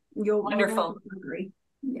wonderful. be hungry.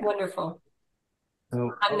 Yeah. Wonderful.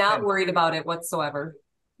 Oh, I'm not worried about it whatsoever.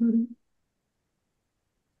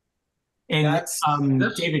 And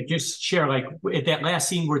David, just share, like at that last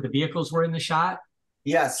scene where the vehicles were in the shot.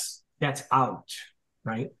 Yes. That's out,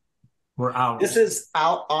 right? We're out. This is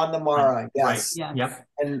out on the Mara. Yes. Right. Yep.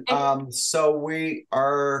 And so we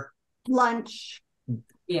are Lunch.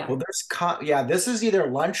 Yeah. well, this is either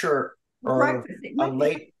lunch or Breakfast. It a might be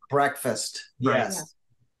late breakfast. Right. Yes.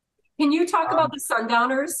 Can you talk about the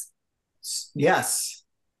sundowners? Yes.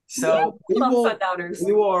 So we love sundowners.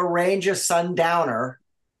 we will arrange a sundowner.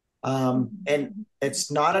 And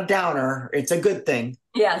it's not a downer, it's a good thing.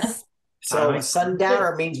 Yes. So a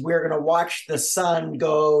sundowner means we're going to watch the sun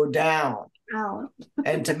go down. out.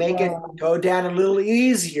 And to make it go down a little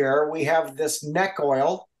easier, we have this neck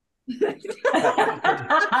oil.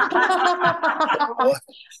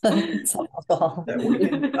 That's awful. That we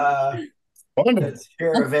can, that's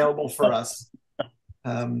here available for us.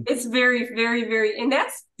 It's very, very, very, and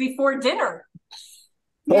that's before dinner.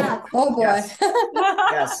 Yeah. Oh boy. Yes.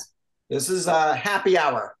 Yes. This is a happy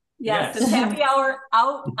hour. Yes, Yes. it's happy hour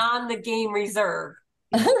out on the game reserve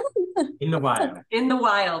In the wild. in the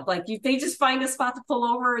wild. Like they just find a spot to pull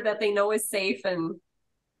over that they know is safe, and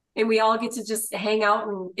we all get to just hang out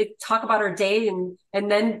and talk about our day, and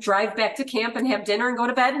then drive back to camp and have dinner and go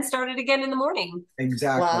to bed and start it again in the morning.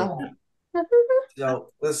 Exactly. Wow. So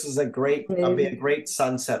this is it'll be a great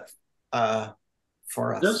sunset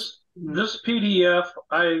for us. This PDF,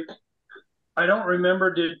 I don't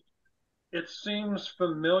remember. It seems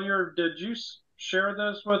familiar. Did you share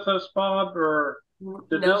this with us, Bob, or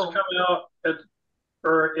did No. this come out?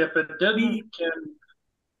 Or if it didn't,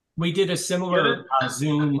 We did a similar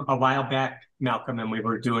Zoom a while back, Malcolm, and we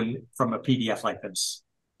were doing from a PDF like this.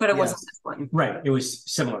 But it Yes. wasn't this one. Right. It was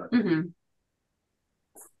similar. Mm-hmm.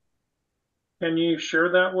 Can you share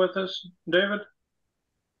that with us, David?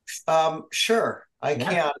 Sure, I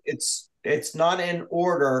can. It's not in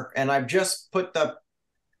order, and I just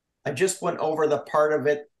went over the part of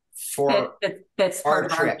it for That's our part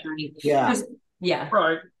of our trip. journey. Yeah. Yeah.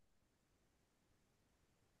 Right.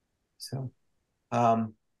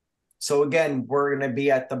 So again, we're going to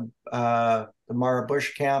be at the Mara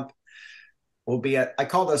Bush Camp. We'll be I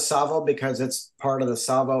call this Savo because it's part of the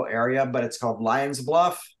Savo area, but it's called Lions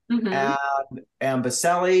Bluff and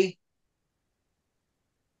Amboseli,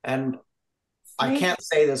 and I can't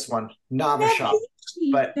say this one, Navashop,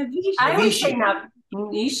 but I always say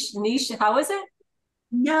Navishi. niche. How is it?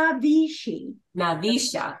 Navishi.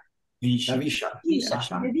 Navisha. Navisha.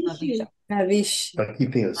 Navishi. Navish. I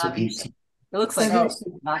keep thinking it's Navisha. a It looks like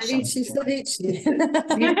Navishi,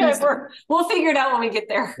 Navishi. We'll figure it out when we get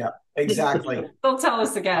there. Yeah, exactly. Don't tell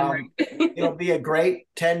us again. Right? It'll be a great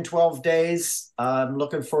 10, 12 days. I'm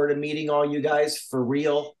looking forward to meeting all you guys for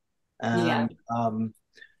real. And I'm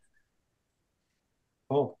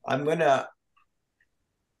gonna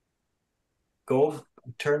go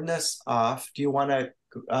turn this off. Do you want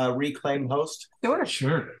to reclaim host?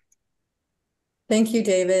 Sure. Thank you,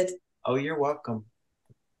 David. Oh, you're welcome.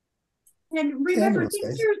 And remember, Yeah,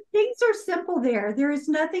 things are simple there. There is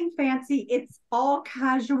nothing fancy. It's all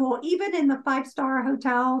casual. Even in the 5-star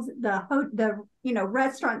hotels, the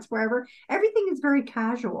restaurants, wherever, everything is very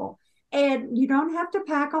casual. And you don't have to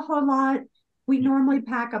pack a whole lot. We normally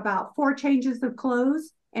pack about 4 changes of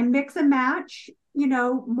clothes and mix and match.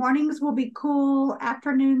 Mornings will be cool,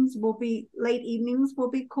 afternoons will be, late evenings will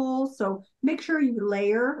be cool. So make sure you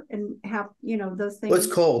layer and have, those things. What's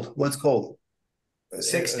cold?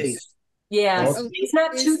 60. Yeah, Oh. it's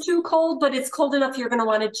not too cold, but it's cold enough you're going to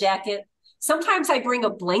want a jacket. Sometimes I bring a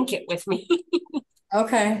blanket with me.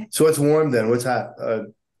 Okay. So what's warm then? What's hot?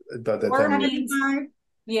 About that Warm time. means, 75.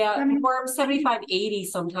 yeah, warm 75, 80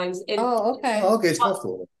 sometimes. And Okay. Oh, okay, it's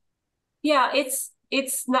comfortable. yeah, it's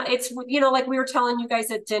not, it's, like we were telling you guys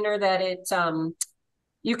at dinner that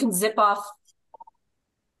you can zip off,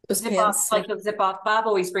 Those pants. like the zip off. Bob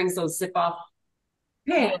always brings those zip off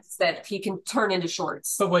pants that he can turn into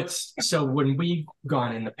shorts. But so when we've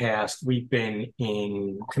gone in the past, we've been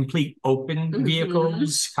in complete open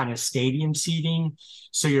vehicles, kind of stadium seating.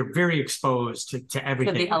 So you're very exposed to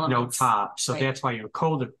everything, no elements. top. So Right. that's why you're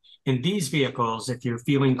colder. In these vehicles, if you're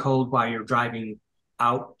feeling cold while you're driving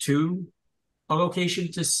out to a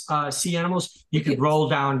location to see animals, you could roll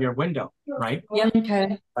down your window, right? Yep.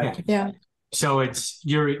 Okay. Right. Yeah. So it's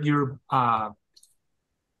you're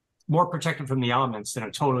more protected from the elements than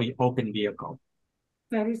a totally open vehicle.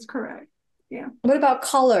 That is correct. Yeah. What about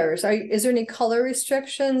colors? Is there any color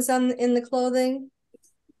restrictions in the clothing?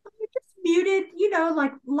 Just muted,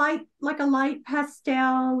 like a light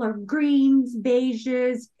pastel or greens,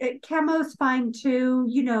 beiges. Camo's fine too,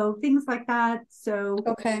 things like that. So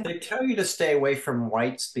Okay. They tell you to stay away from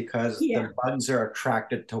whites because the bugs are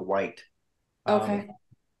attracted to white. Okay.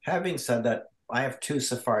 Having said that, I have 2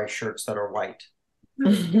 safari shirts that are white.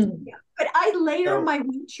 but I layer my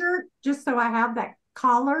wind shirt just so I have that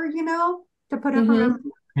collar, to put up Mhm.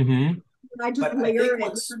 around. Mm-hmm. I just But I layer think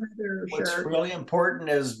it with another what's shirt. really important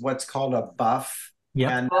is what's called a buff.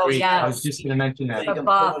 Yep. And Oh, Great. I was yes. just going to mention that. You A can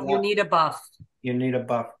buff. pull it You up. need a buff. You need a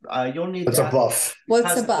buff. You'll need That's a buff.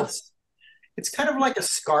 What's the because buff? it's kind of like a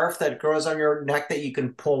scarf that grows on your neck that you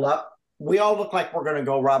can pull up. We all look like we're going to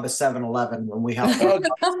go rob a 7-Eleven when we have.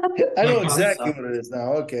 I know exactly what it is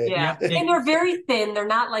now. Okay. Yeah. And they're very thin. They're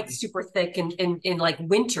not like super thick and in like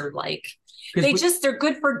winter like. They're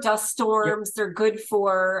good for dust storms. They're good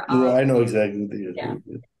for I know exactly what they is. Yeah.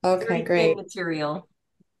 Okay, very great. thin material.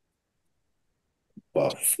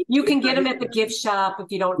 Buff. You can get them at the gift shop if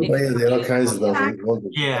you don't. Oh, yeah, they have all kinds of stuff.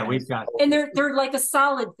 Yeah, we've got. And they're like a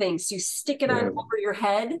solid thing. So you stick it on over your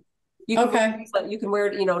head. You can you can wear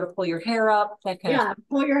it, to pull your hair up. That kind of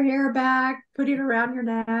Pull your hair back, put it around your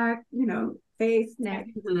neck, face, neck.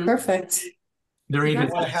 Mhm. Perfect. They're even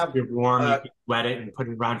want to have warm. You can wet it and put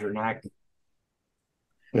it around your neck.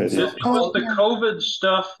 Is it the COVID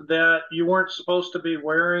stuff that you weren't supposed to be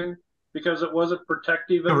wearing because it wasn't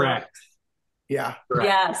protective enough? Correct. Yeah. Correct.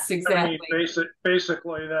 Yes, exactly. I mean,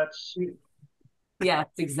 basically, that's. Yes,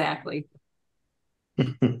 exactly.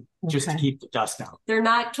 Just to keep the dust out. They're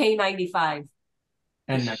not K95.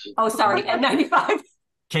 And Oh, sorry, N95.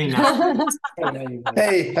 K9.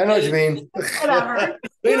 Hey, I know what you mean. Whatever.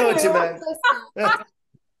 We know what you meant.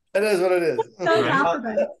 It is what it is. Those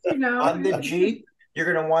alphabets, On the Jeep, you're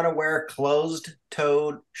going to want to wear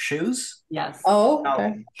closed-toed shoes. Yes. Oh, Now,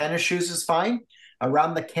 okay. tennis shoes is fine.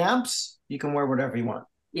 Around the camps, you can wear whatever you want.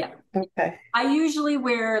 Yeah. Okay. I usually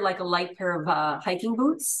wear like a light pair of hiking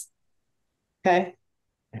boots. Okay.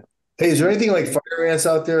 Hey, is there anything like fire ants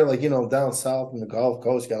out there? Like, down south in the Gulf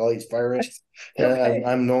Coast, got all these fire ants. Okay.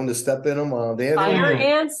 I'm known to step in them. Fire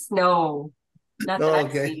ants? No. Not that I've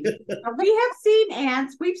okay. seen. We have seen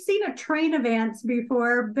ants. We've seen a train of ants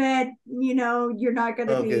before, but you're not going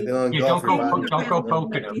to Okay, be. they don't You golf don't your go body.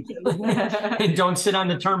 poking them. And don't sit on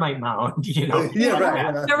the termite mound. Yeah,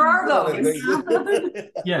 right. There are those.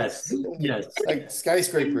 Yes. Yes. Like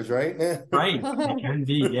skyscrapers, right? Right. It can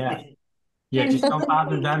be. Yeah. Yeah. Just don't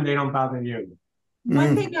bother them. They don't bother you.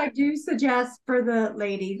 One thing I do suggest for the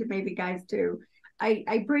ladies, maybe guys too,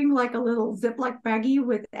 I bring like a little Ziploc baggie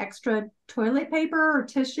with extra toilet paper or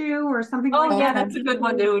tissue or something Oh, like yeah, that. that's a good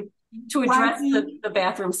one to address the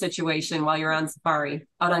bathroom situation while you're on safari,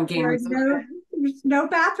 out on game There's no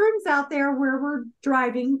bathrooms out there where we're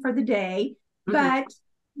driving for the day, but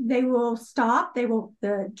they will stop.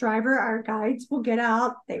 The driver, our guides will get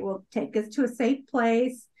out. They will take us to a safe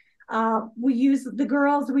place. We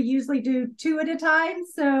usually do 2 at a time.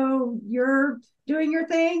 So you're doing your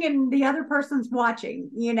thing and the other person's watching,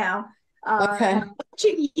 Okay.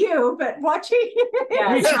 watching you, but watching.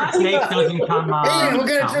 Make sure a snake doesn't come Hey, what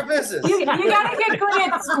kind of trip is this? You gotta get good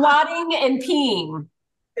at squatting and peeing.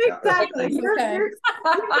 Exactly. You got your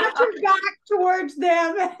back towards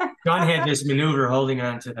them. John had this maneuver holding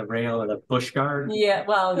on to the rail of the bush guard. Yeah,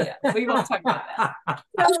 well, yeah, we won't talk about that.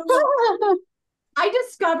 So, I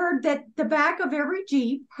discovered that the back of every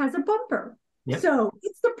Jeep has a bumper. Yep. So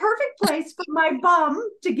it's the perfect place for my bum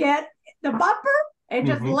to get the bumper and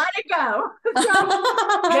just let it go. So,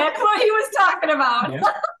 That's what he was talking about. yeah.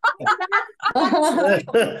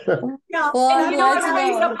 Well, And I'm you glad know, to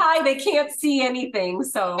everybody's know. up high, they can't see anything,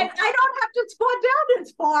 so. And I don't have to squat down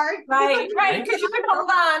as far. Right, because you can hold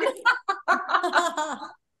on.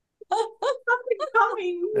 Something's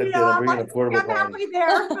coming. Okay, I'm bring in a portable I'm halfway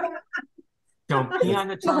there. Don't pee on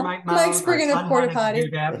the termite mound. Mike's bringing My a son porta wanted to potty.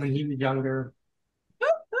 do that when he was younger.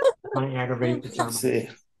 Might aggravate the Let's termite. see.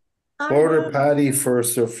 Porta potty for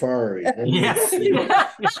safari. Yes.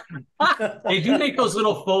 They do make those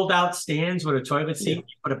little fold-out stands with a toilet seat. You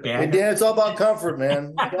put a Hey, bag. Dan, it's all about comfort,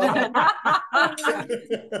 man. The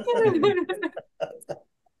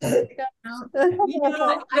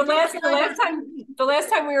last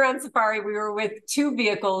time we were on safari, we were with 2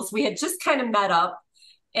 vehicles. We had just kind of met up.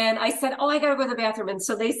 And I said, oh, I gotta go to the bathroom. And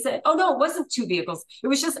so they said, oh no, it wasn't 2 vehicles. It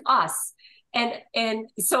was just us. And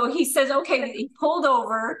so he says, okay, he pulled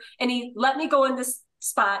over and he let me go in this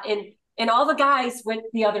spot and all the guys went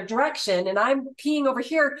the other direction and I'm peeing over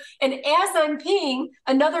here. And as I'm peeing,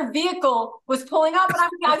 another vehicle was pulling up and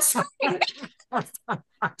I'm screaming. And then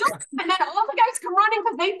all the guys come running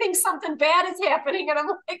because they think something bad is happening. And I'm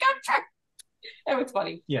like, I'm trying. It was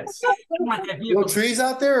funny. Yes. No trees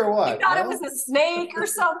out there or what? I thought it was a snake or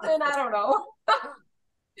something. I don't know.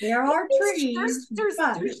 There are trees. There's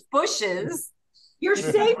bushes. You're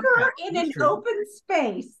safer in an open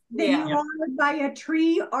space than you are by a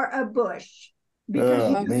tree or a bush because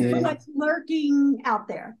Oh, you know man. what's lurking out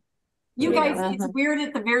there. You guys, Yeah. it's weird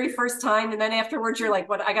at the very first time, and then afterwards you're like,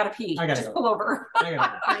 "What? I gotta pee. I gotta Just go. pull over." I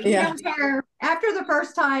gotta You Yeah. don't care. After the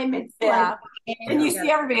first time, it's Yeah. like, And you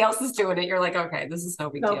see everybody else is doing it, you're like, "Okay, this is no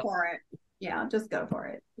big go deal." for it. Yeah, just go for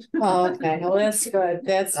it. Oh, okay. Well, that's good.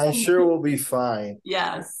 I'm sure we'll be fine.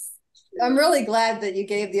 Yes. I'm really glad that you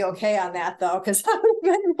gave the okay on that though, because I've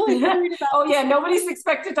been really worried about Oh yeah, nobody's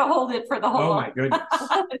expected to hold it for the whole. Oh my goodness.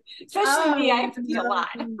 Especially me, I have to pee a lot.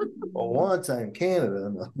 Well, once I'm in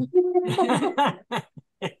Canada. And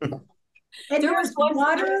There there's was one-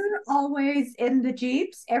 water always in the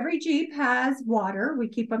Jeeps. Every Jeep has water. We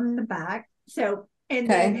keep them in the back. So, and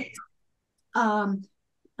then,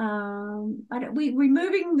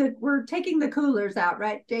 we're taking the coolers out,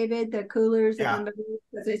 right, David? The coolers, Yeah.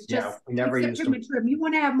 because it's Yeah, just, we never it's used too them. much room. You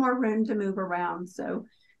want to have more room to move around. So,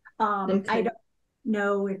 Okay. I don't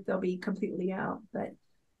know if they'll be completely out, but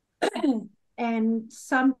and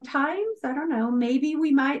sometimes, I don't know, maybe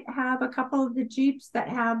we might have a couple of the Jeeps that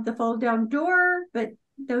have the fold down door, but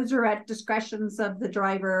those are at discretions of the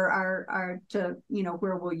driver, are to,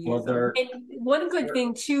 where we'll use Well, them. they're And one good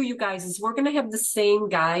thing too, you guys, is we're gonna have the same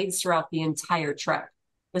guides throughout the entire trip.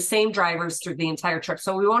 The same drivers through the entire trip.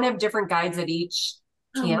 So we won't have different guides at each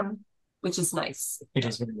camp, which is nice. It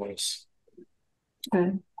is very nice.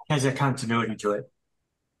 Okay. Has a continuity to it.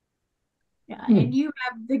 Yeah, and you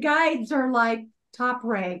have the guides are like top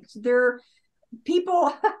ranked. They're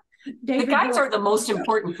people. The guides are the most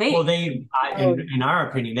important thing. Well, in our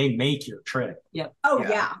opinion, they make your trip. Oh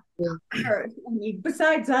Yeah. yeah. Sure.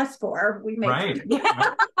 Besides us four, we make Right.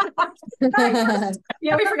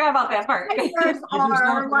 Yeah, we forgot about that part. Drivers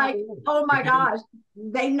are like, oh my gosh,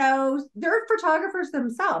 they know, they're photographers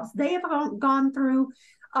themselves. They have gone through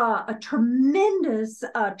a tremendous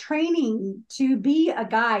training to be a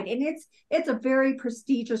guide, and it's a very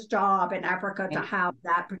prestigious job in Africa to have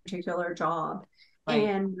that particular job. Right.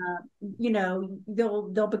 And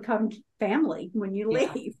they'll become family when you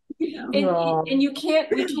leave. And we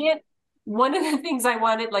can't. One of the things I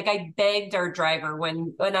wanted, like I begged our driver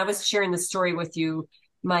when I was sharing the story with you,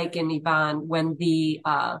 Mike and Yvonne, when the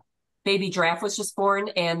baby giraffe was just born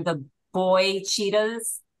and the boy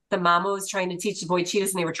cheetahs, the mama was trying to teach the boy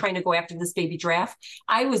cheetahs and they were trying to go after this baby giraffe.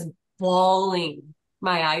 I was bawling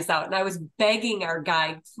my eyes out and I was begging our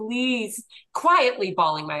guide, please, quietly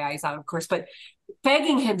bawling my eyes out, of course, but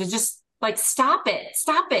begging him to just like, stop it.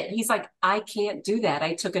 He's like, I can't do that.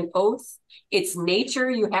 I took an oath. It's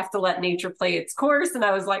nature. You have to let nature play its course. And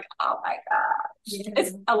I was like, oh my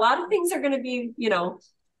gosh, a lot of things are going to be,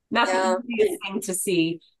 not the easiest thing to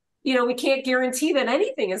see. We can't guarantee that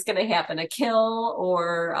anything is going to happen, a kill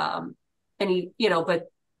or but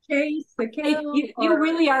chase the kill. You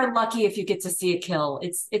really are lucky if you get to see a kill.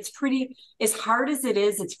 It's pretty, as hard as it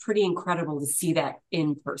is, it's pretty incredible to see that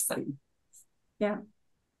in person. Yeah.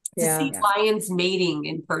 To see lions mating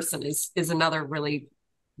in person is another really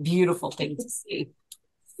beautiful thing to see.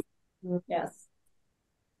 Yes.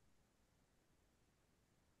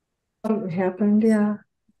 Something happened, yeah.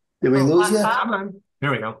 Did we lose you? Come on.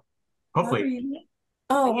 There we go. Hopefully.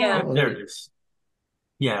 Oh, Yeah. wow. There it is.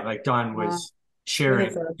 Yeah, like Dawn was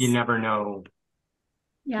sharing, you never know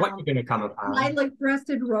what you're going to come upon.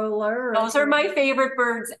 Lilac-breasted roller. Those are my favorite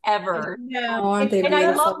birds ever. Oh, aren't they And I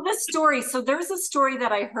beautiful? love this story. So there's a story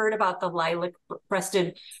that I heard about the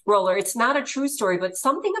lilac-breasted roller. It's not a true story, but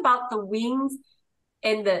something about the wings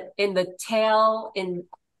and the tail, and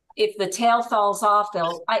if the tail falls off,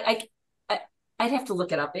 I'd have to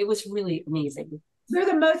look it up. It was really amazing. They're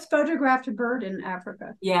the most photographed bird in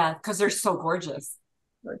Africa. Yeah, because they're so gorgeous.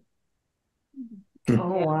 Oh,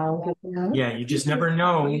 wow. Yeah, you just never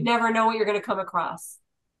know. You never know what you're going to come across.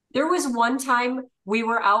 There was one time we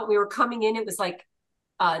were coming in. It was like,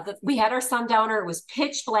 we had our sundowner. It was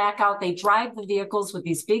pitch black out. They drive the vehicles with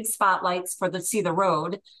these big spotlights to see the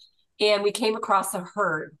road. And we came across a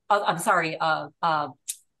herd. A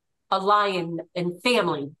lion and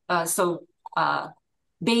family.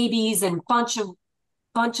 Babies and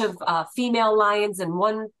bunch of female lions and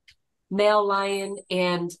one male lion,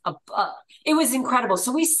 and it was incredible.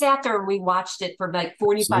 So we sat there and we watched it for like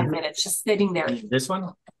 45 minutes, just sitting there. This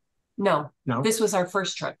one? No, this was our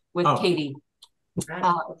first trip with Katie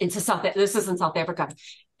this is in South Africa.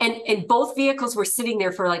 And both vehicles were sitting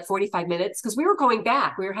there for like 45 minutes because we were going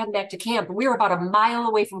back. We were heading back to camp. We were about a mile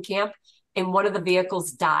away from camp and one of the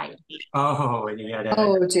vehicles died. Oh, yeah.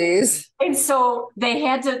 Oh, geez. And so we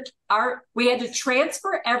had to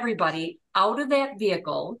transfer everybody out of that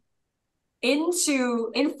vehicle in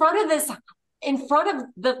front of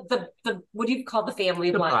the what do you call the family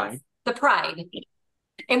of lions? The pride.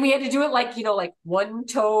 And we had to do it like one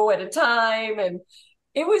toe at a time. And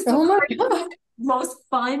it was the most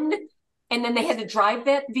fun And then they had to drive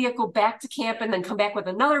that vehicle back to camp and then come back with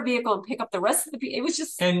another vehicle and pick up the rest of the. It was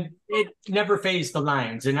just. And it never phased the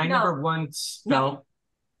lions. And I never once felt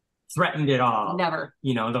threatened at all. Never.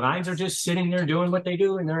 You know, the lions are just sitting there doing what they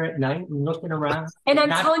do, and they're at night and looking around. And I'm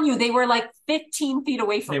telling you, they were like 15 feet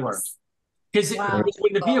away from us. Because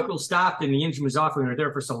when the vehicle stopped and the engine was off and we were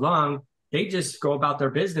there for so long, they just go about their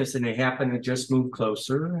business and they happen to just move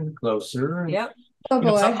closer and closer. Yep. Oh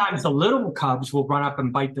boy. Sometimes the little cubs will run up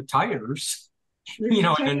and bite the tires, you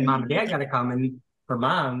know, and then mom and dad got to come. And for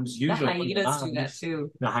moms, usually the hyenas do that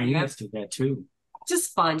too. The hyenas do that too.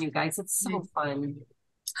 Just fun, you guys. It's so fun.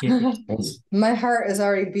 My heart is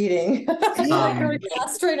already beating. I'm really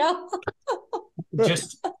fast right now.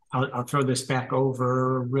 Just, I'll throw this back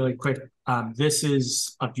over really quick. This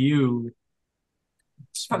is a view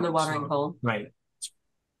from the watering hole. Right.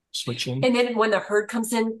 Switching. And then when the herd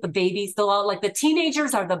comes in, the babies, they'll all like the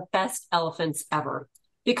teenagers are the best elephants ever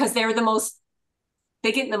because they're the most,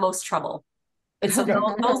 they get in the most trouble. And so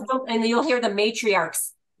and you'll hear the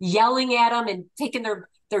matriarchs yelling at them and taking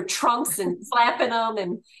their trunks and slapping them.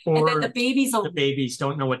 And then the babies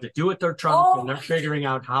don't know what to do with their trunk and they're figuring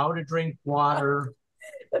out how to drink water.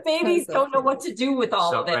 The babies don't know what to do with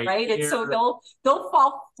all of it, right? And so they'll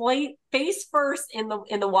fall face first in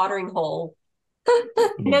the watering hole.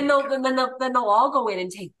 And then they'll all go in and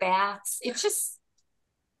take baths. It's just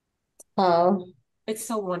it's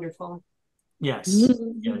so wonderful. Yes.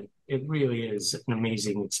 Yeah, it really is an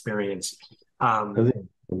amazing experience. The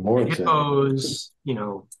hippos, you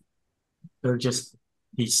know, they're just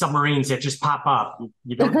these submarines that just pop up.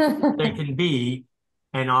 You don't know what they can be,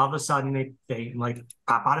 and all of a sudden they like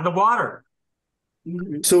pop out of the water.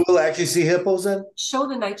 So we'll actually see hippos then? Show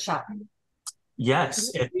the night shot.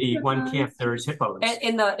 Yes, at the one camp there's hippos.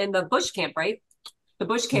 In the bush camp, right? The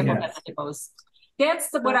bush camp will have the hippos. That's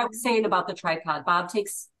what I was saying about the tripod. Bob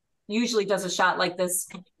usually does a shot like this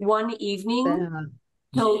one evening.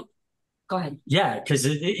 He'll go ahead. Yeah, because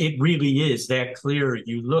it really is that clear.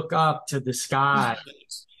 You look up to the sky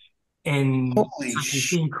and you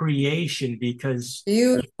see creation because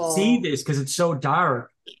you see this because it's so dark.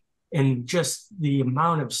 And just the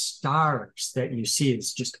amount of stars that you see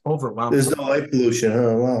is just overwhelming. There's no light pollution,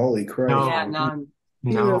 huh? Wow, holy crap. No, yeah, none.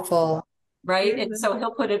 Beautiful. Right? And so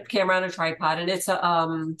he'll put a camera on a tripod and it's a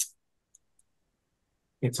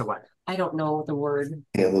what? I don't know the word.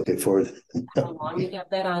 Yeah, looking for it. How long do you have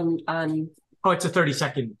that on? Oh, it's a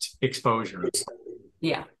 30-second exposure.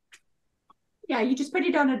 Yeah. Yeah, you just put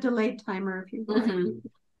it on a delayed timer if you want.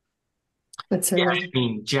 That's right. I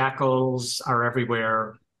mean, jackals are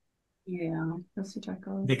everywhere. Yeah, those are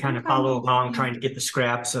jackals. They kind of follow along trying to get the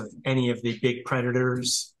scraps of any of the big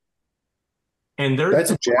predators. And that's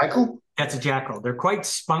a jackal? That's a jackal. They're quite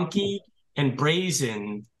spunky and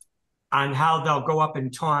brazen on how they'll go up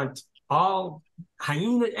and taunt all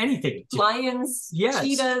hyena, anything. Lions,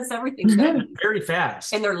 cheetahs, everything. Very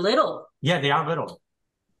fast. And they're little. Yeah, they are little.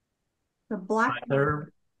 The black.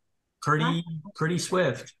 They're pretty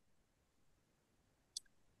swift.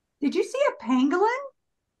 Did you see a pangolin?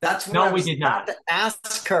 That's what no, we did not. To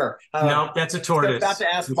ask her. No, that's a tortoise. About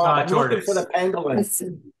to ask Bob. I'm looking for the pangolin.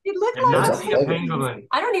 It looked like not seen a pangolin.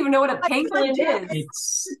 I don't even know what a pangolin is.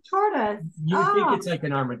 It's a tortoise. You think it's like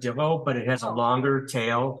an armadillo, but it has a longer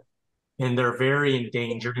tail, and they're very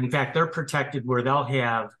endangered. In fact, they're protected where they'll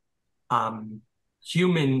have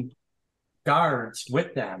human guards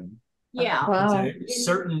with them. Yeah. Wow.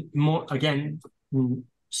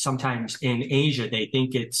 Sometimes in Asia they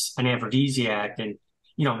think it's an aphrodisiac, and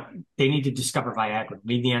they need to discover Viagra.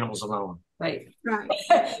 Leave the animals alone. Right.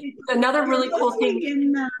 Another really cool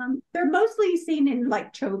thing. They're mostly seen in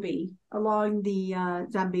like Chobe along the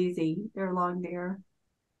Zambezi. They're along there.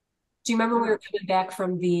 Do you remember we were coming back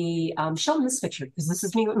from the show them this picture because this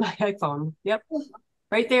is me with my iPhone. Yep.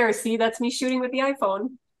 Right there. See, that's me shooting with the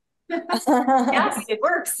iPhone. Yes, it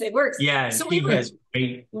works. It works. Yeah, so he has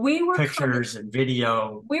great pictures and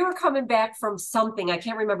video. We were coming back from something. I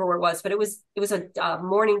can't remember where it was, but it was a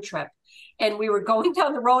morning trip. And we were going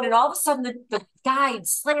down the road and all of a sudden the guide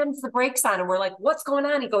slams the brakes on and we're like, what's going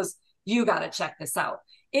on? He goes, you got to check this out.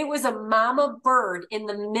 It was a mama bird in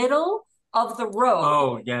the middle of the road.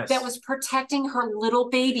 Oh, yes. That was protecting her little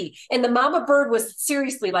baby. And the mama bird was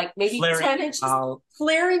seriously like maybe 10 inches,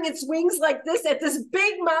 flaring its wings like this at this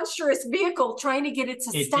big monstrous vehicle trying to get it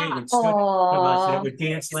to stop. It would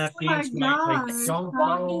dance left, dance right.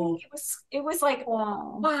 It was like,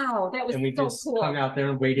 wow, that was and we so just cool. hung out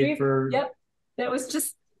there and waited for that was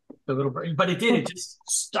just the little bird. But it just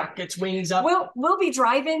stuck its wings up. We'll be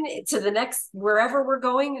driving to the next wherever we're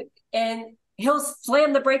going and he'll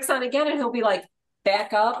slam the brakes on again and he'll be like,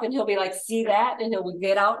 back up and he'll be like, see that? And he'll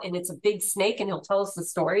get out and it's a big snake and he'll tell us the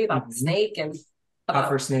story about the snake and about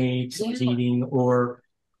Puffer snakes eating, or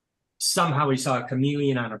somehow we saw a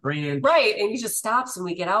chameleon on a branch. Right. And he just stops and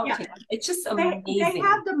we get out. Yeah. It's just They amazing.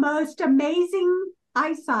 have the most amazing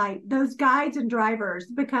eyesight, those guides and drivers,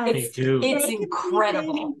 because They do. It's they can see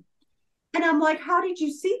incredible. things. And I'm like, how did you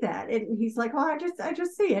see that? And he's like, well, I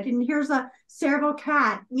just see it. And here's a cerebral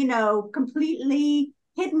cat, you know, completely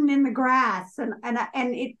hidden in the grass. And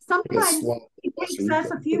it sometimes it takes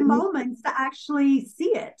us a few moments to actually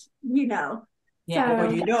see it, you know. Yeah. So,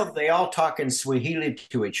 Well, you know, they all talk in Swahili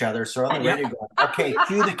to each other. So on the radio, going, okay,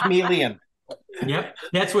 cue the chameleon. Yep.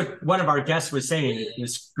 That's what one of our guests was saying.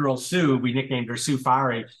 This girl, Sue, we nicknamed her Sue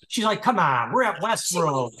Fari. She's like, come on, we're at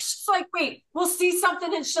Westworld. She's like, wait, we'll see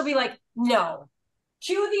something. And she'll be like, no,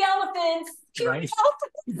 cue the elephants. Cue Right. the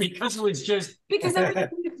elephants. Because it was just, Because everything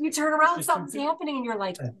you turn around, something's happening, and you're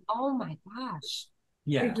like, oh my gosh.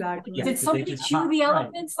 yeah. exactly. Yeah. Did somebody just cue pop, the right.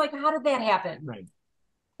 elephants? Like, how did that happen? Right.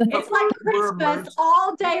 It's like We're Christmas immersed.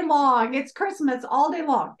 all day long. It's Christmas all day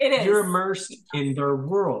long. It is. You're immersed in their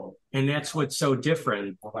world, and that's what's so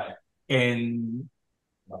different. And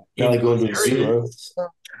Now I go to the those zoo. areas,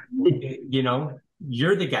 you know,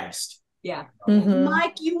 you're the guest. Yeah. Mhm.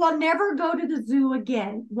 Mike, you will never go to the zoo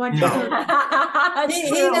again. Once No. you're That's He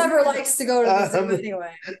true. never likes to go to the zoo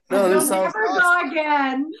anyway. No, You'll this sounds never awesome. go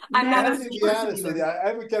again. I'm not I a have to be honest with you.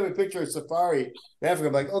 Every time I picture a safari in Africa,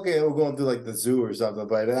 I'm like, okay, we're going to like the zoo or something.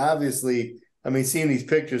 But obviously, I mean, seeing these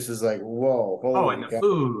pictures is like, whoa, holy Oh, and the cow.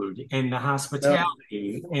 food and the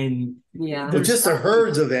hospitality and Yeah. But just the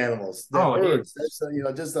herds of animals. The Oh, it herds. That's you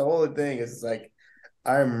know, just the whole thing is like,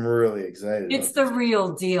 I'm really excited. It's about the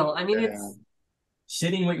real deal. I mean, Yeah. it's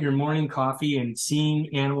sitting with your morning coffee and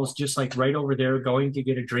seeing animals just like right over there going to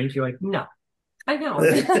get a drink. You're like, no. I know.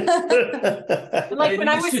 this. Like when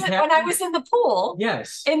I It's was just when I happening. was in the pool,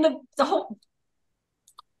 Yes. in the whole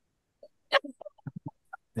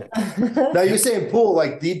Now you're saying pool,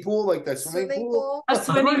 like the pool, like the swimming pool? a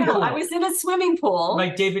swimming pool. I was in a swimming pool.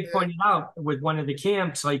 Like David pointed out with one of the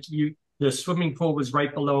camps, like the swimming pool was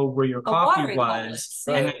right below where your coffee watering hole. was,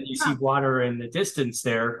 and then you see water in the distance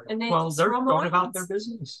there. And they Well, just they're roam going around. about their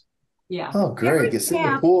business. Yeah. Oh, great. You sit in the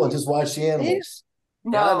camp- pool and just watch the animals.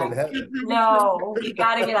 God in No. heaven. No. You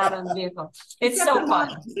gotta get out of the vehicle. It's so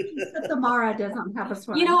fun. Except the Mara doesn't have a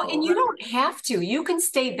swimming You know, pool, and you right? don't have to. You can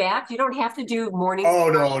stay back. You don't have to do morning. Oh,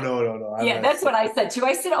 no. I'm Yeah, not- that's what I said too.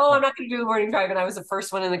 I said, "Oh, I'm not going to do the morning drive," and I was the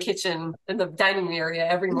first one in the kitchen in the dining area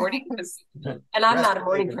every morning. And I'm not a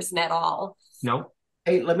morning person at all. No.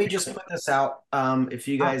 Hey, let me just put this out. If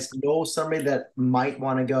you guys know somebody that might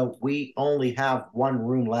want to go, we only have one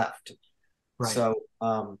room left. Right. So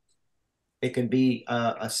it can be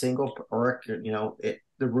a single, or you know,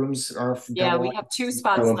 the rooms are Yeah, double. we have 2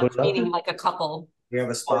 spots Wanna put left, it up meaning there? like a couple. We have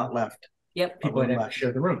a spot left. Yep. People that have to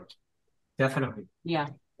share the room. Definitely. Yeah.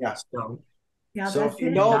 Yeah. So Yeah, So that's if you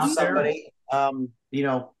it. know of Out there. somebody, you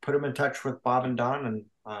know, put them in touch with Bob and Don,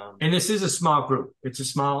 and this is a small group. It's a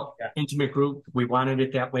small, Yeah. intimate group. We wanted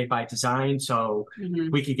it that way by design, so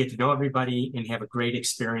Mhm. we could get to know everybody and have a great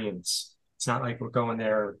experience. It's not like we're going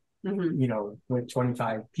there, Mhm. you know, with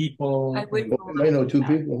 25 people. I would. I know 2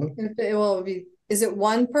 people. Huh? It will be. Is it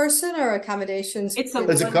one person or accommodations? It's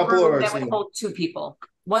It's a one couple room or a that would single? hold 2 people.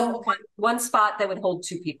 Oh, okay. One spot that would hold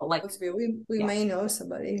 2 people. Like We Yeah. may know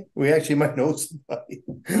somebody. We actually might know somebody.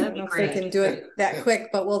 I don't know if they great. can do it that quick,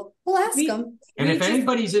 but we'll ask We- them. And we if just-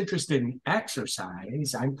 anybody's interested in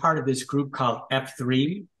exercise, I'm part of this group called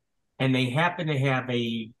F3, and they happen to have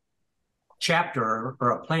a chapter or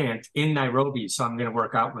a plant in Nairobi. So I'm going to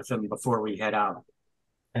work out with them before we head out.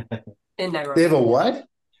 in They Nairobi. have a what?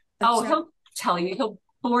 Oh, he'll tell you. He'll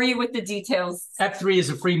bore you with the details. F3 is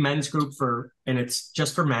a free men's group and it's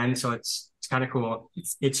just for men. So it's kind of cool.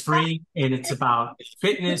 It's free and it's about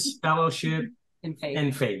fitness, fellowship, In faith.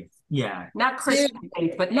 and faith. Yeah. Not Christian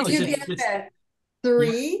faith, but No, no. it's You just- get at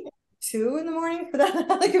 3, 2 in the morning for that?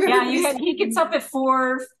 Like, Yeah, he gets up at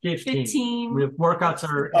 15. 4:15. The workouts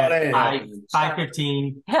are Oh, at there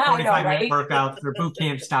 5:15, I know, 45-minute right? workouts. They're boot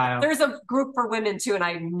camp style. There's a group for women too, and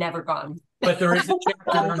I've never gone. But there is a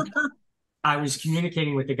chapter. I was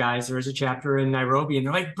communicating with the guys. There is a chapter in Nairobi, and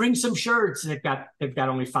they're like, "Bring some shirts." They've got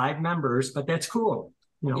only 5 members, but that's cool.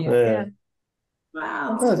 You know, Yeah.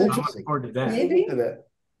 Wow. Oh, that's I'm interesting. looking forward to that. Maybe. Look at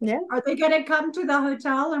that. Are they going to come to the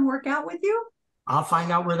hotel and work out with you? I'll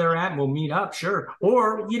find out where they're at and we'll meet up, sure.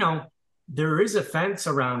 Or, you know, there is a fence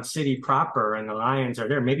around city proper and the lions are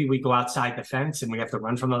there. Maybe we go outside the fence and we have to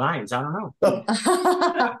run from the lions. I don't know.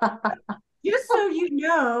 Just so you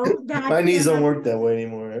know that My knees don't work that way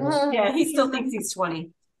anymore. Yeah, he still thinks he's 20.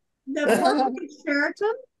 the park in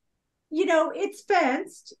Sheraton it's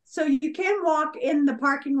fenced, so you can walk in the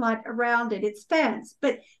parking lot around it. It's fenced,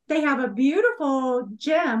 but they have a beautiful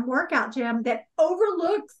workout gym that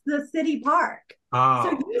overlooks the city park. Oh,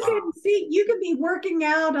 So you can be working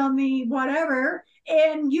out on the whatever,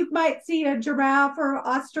 and you might see a giraffe or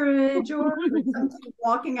ostrich or something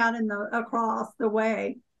walking out across the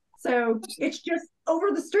way. So it's just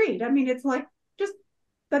over the street. I mean, it's like just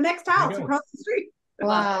the next house across the street.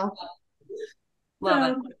 Wow.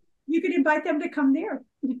 Love it. You could invite them to come there.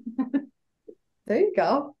 There you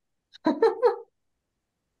go.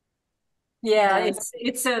 Yeah,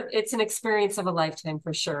 it's an experience of a lifetime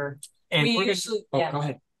for sure. and We we're gonna- usually, oh, yeah. go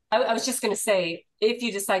ahead. I was just going to say, if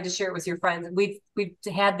you decide to share it with your friends, we've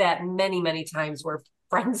had that many times where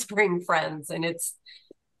friends bring friends, and it's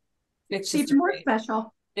just Even more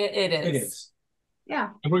special. It is. It is. Yeah.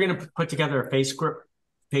 And we're going to put together a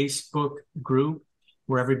Facebook group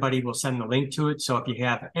where everybody will send the link to it. So if you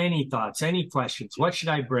have any thoughts, any questions, what should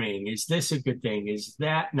I bring? Is this a good thing? Is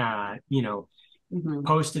that not?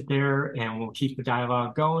 Post it there, and we'll keep the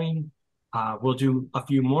dialogue going. We'll do a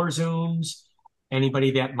few more Zooms.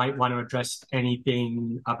 Anybody that might want to address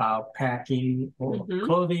anything about packing or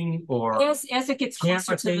clothing or As it gets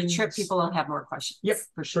closer to the trip, people will have more questions. Yep,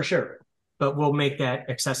 for sure. But we'll make that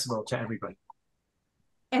accessible to everybody.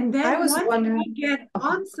 And then I was once wondering- we get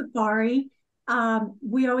on safari,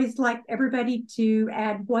 we always like everybody to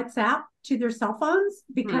add WhatsApp to their cell phones,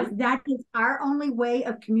 because that is our only way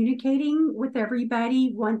of communicating with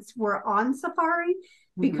everybody once we're on safari,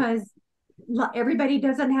 because everybody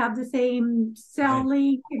doesn't have the same cell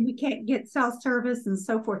link, and we can't get cell service and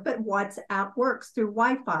so forth. But WhatsApp works through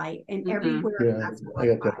Wi-Fi, and everywhere has I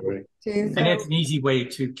got that Wi-Fi. right. And it's an easy way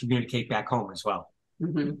to communicate back home as well.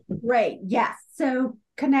 Great. Yes. So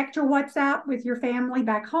connect your WhatsApp with your family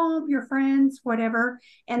back home, your friends, whatever.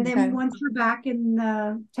 And then once you're back in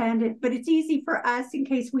the tent, but it's easy for us in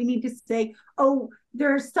case we need to say, oh,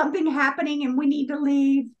 there's something happening and we need to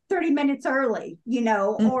leave 30 minutes early,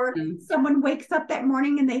 or someone wakes up that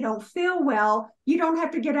morning and they don't feel well. You don't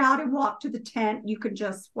have to get out and walk to the tent. You can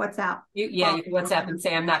just WhatsApp. You can WhatsApp and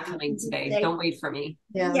say, I'm not coming today. Don't wait for me.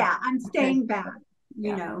 Yeah, I'm staying back.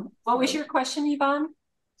 What was your question, Yvonne?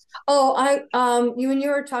 Oh, when you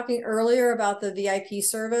were talking earlier about the VIP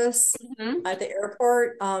service at the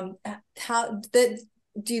airport,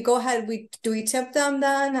 do you go ahead? Do we tip them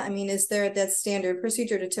then? I mean, is there that standard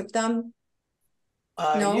procedure to tip them?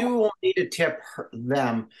 No? You won't need to tip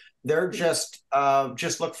them. They're just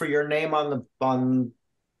look for your name on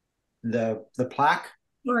the plaque.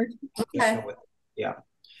 Okay. Yeah.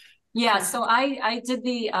 Yeah, so I did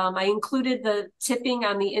I included the tipping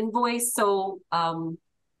on the invoice, so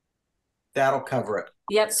That'll cover it.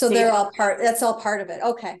 Yep. So that's all part of it.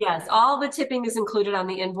 Okay. Yes, all the tipping is included on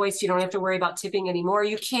the invoice. You don't have to worry about tipping anymore.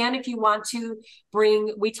 You can, if you want to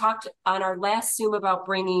we talked on our last Zoom about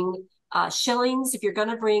bringing shillings. If you're going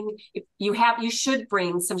to bring, you should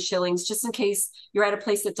bring some shillings just in case you're at a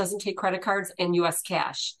place that doesn't take credit cards and US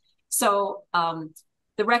cash. So,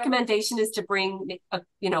 the recommendation is to bring,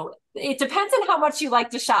 it depends on how much you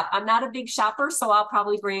like to shop. I'm not a big shopper, so I'll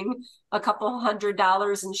probably bring a couple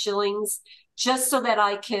 $100 in shillings just so that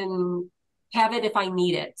I can have it if I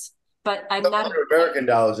need it. But I'm not American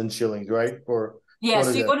dollars and shillings, right? Or yeah,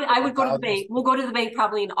 so I would go to the bank. We'll go to the bank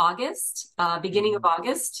probably in August, beginning of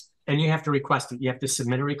August. And you have to request it. You have to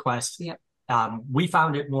submit a request. Yep. We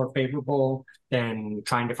found it more favorable than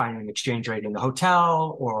trying to find an exchange rate in the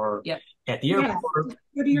hotel or at the airport.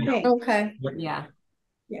 Go to your bank. Okay. Yeah.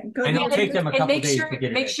 Yeah. And it'll take them a couple days to get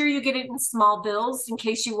it. Make sure you get it in small bills in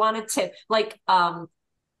case you wanted to, like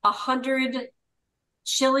 100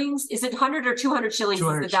 shillings. Is it 100 or 200 shillings?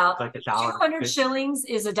 200, is $1. like $1. 200 shillings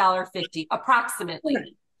is $1.50 approximately.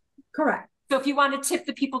 Correct. So if you want to tip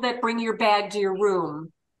the people that bring your bag to your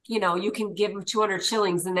room, you can give them 200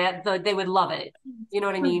 shillings and they would love it. You know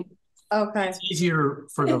what I mean? Okay. It's easier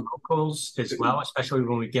for the locals as well, especially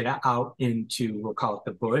when we get out into, we'll call it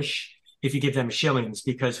the bush, if you give them shillings,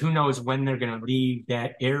 because who knows when they're going to leave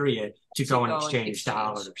that area to go and exchange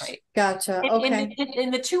dollars. Right. Gotcha. Okay.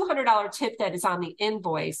 And the $200 tip that is on the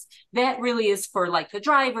invoice, that really is for like the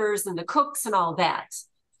drivers and the cooks and all that.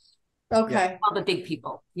 Okay. All the big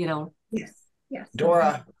people, Yes. Yes.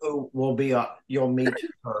 Dora, who will be you'll meet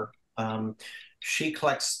her. She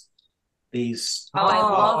collects these. Oh, I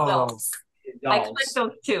love those. Dolls. I collect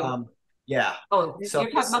those too. Yeah. Oh, So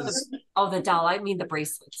you're talking about the doll. I mean the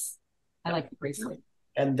bracelets. I like the bracelet.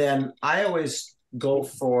 And then I always go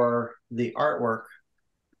for the artwork.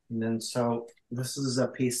 And then so this is a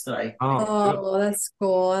piece that I Oh, that's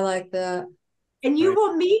cool. I like that. And you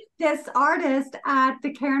will meet this artist at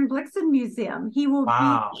the Karen Blixen Museum. He will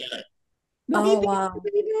be Have you been wow.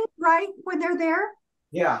 to David, right, when they're there?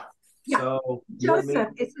 Yeah. Yeah. So you'll meet Joseph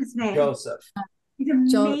is his name. Joseph.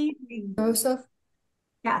 He's Jo- amazing. Joseph?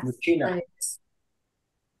 Yes. Lucina. Nice.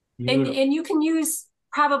 And you can use,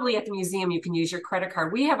 probably at the museum, you can use your credit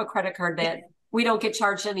card. We have a credit card that we don't get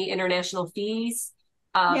charged any international fees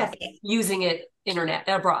Yes. using it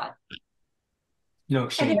abroad. No And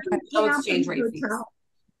exchange. every No camp exchange and rate fees.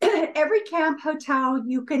 hotel, every camp hotel,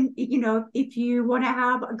 you can, if you want to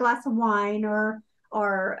have a glass of wine or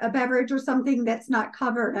a beverage or something that's not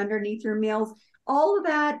covered underneath your meals, all of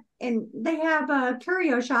that, and they have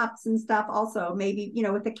curio shops and stuff also, maybe,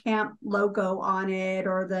 with the camp logo on it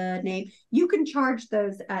or the name. You can charge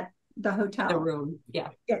those at the hotel. The room, yeah.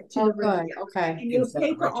 Get to the room. Good. Okay. And you'll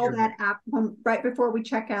pay for Right all here. that right before we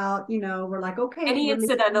check out. We're like, okay. Any we're leaving.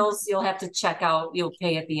 incidentals you'll have to check out, you'll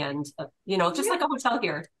pay at the end, just like a hotel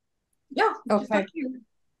here. Yeah. just Okay. like you.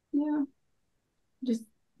 Yeah. Just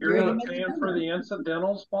You're ready not to paying make for it. the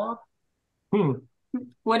incidentals, Bob?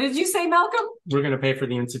 What did you say, Malcolm? We're going to pay for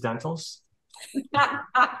the incidentals.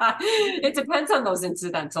 It depends on those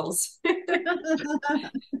incidentals.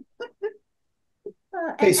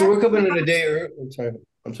 Hey, so we're coming in a day early.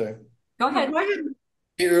 I'm sorry. Go ahead. Go ahead.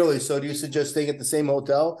 Day early. So do you suggest staying at the same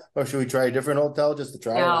hotel, or should we try a different hotel just to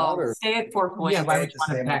try it out? No, Or stay at 4 Points. Yeah, why would at you the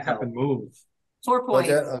want to same pack up hotel. and move? 4 what's Points.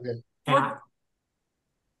 that? Okay. And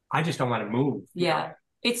I just don't want to move. Yeah,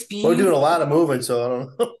 it's We're beautiful. doing a lot of moving, so I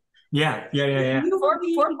don't know. Yeah. You will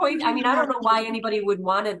be 4 Point. I mean, I don't know doing why that. anybody would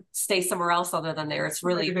want to stay somewhere else other than there. It's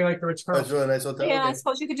Maybe really, they like the Ritz That's a Carlton. really nice hotel. yeah, I Okay.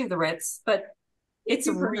 suppose you could do the Ritz, but it's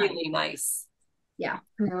Super really nice. Yeah,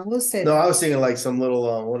 we'll stay No, there. I was thinking like some little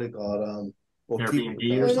what do you call it?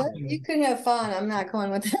 Airbnb or Well, something. you could have fun. I'm not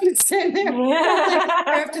going with them. Staying there.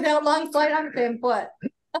 After that long flight, I'm staying put.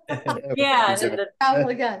 Yeah. Travel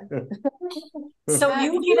again. So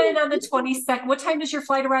you get in on the 22nd. What time does your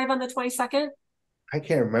flight arrive on the 22nd? I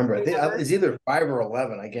can't remember. I think it's either 5 or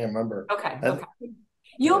 11. I can't remember. Okay. I- Okay.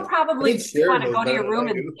 You'll probably I think Sharon want to knows go to your better than room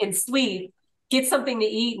I do. and sleep, get something to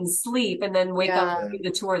eat and sleep, and then wake up Yeah. and do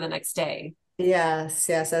the tour the next day. Yes,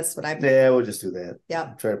 that's what I. Yeah, we'll just do that.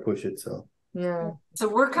 Yeah. Try to push it. So Yeah. So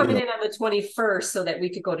we're coming in on the 21st so that we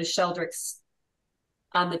could go to Sheldrick's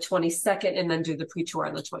on the 22nd and then do the pre-tour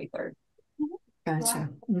on the 23rd. Gotcha.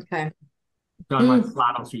 Okay. Don wants to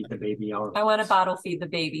bottle feed the baby out. I want to bottle feed the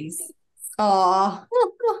babies. Aw.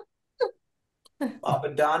 Bob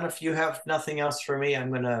and Don, if you have nothing else for me,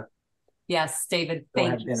 I'm gonna Yes, David, Go thank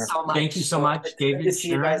ahead, you dinner. so much. Thank you so much, Good David. to see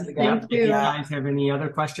you guys Sharon. again. Thank If you you. guys have any other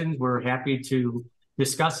questions, we're happy to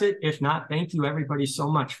discuss it. If not, thank you everybody so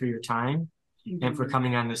much for your time and for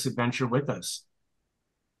coming on this adventure with us.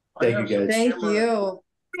 Thank you, guys. Thank you.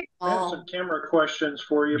 I have some camera questions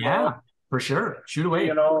for you, Yeah, Bob. for sure. Shoot away.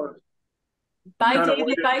 Bye, kind of David.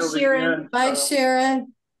 waited Bye, till the Sharon. end, Bye,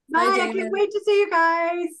 Sharon. Bye. I David. can't wait to see you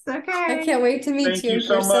guys. Okay. I can't wait to meet Thank you you in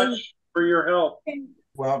so person. much for your help. You're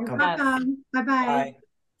welcome. welcome. Bye-bye.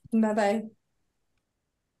 Bye. Bye-bye.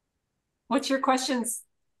 What's your questions?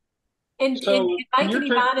 And So, Mike can and you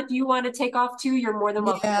take- Yvonne, if you want to take off too, you're more than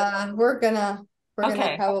welcome. Yeah, we're gonna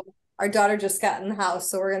Okay. probably, our daughter just got in the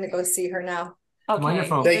house, so we're gonna go see her now. Okay.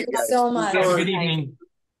 Wonderful. Thank you, Thank you guys. so much. Have a Sure. good evening.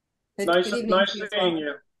 Good Nice evening nice to you as seeing well.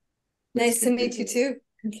 you. Nice to meet you too.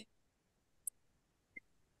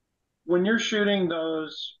 When you're shooting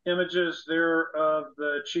those images there of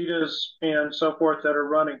the cheetahs and so forth that are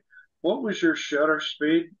running, what was your shutter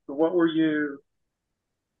speed? What were you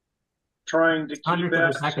trying to keep 100th of a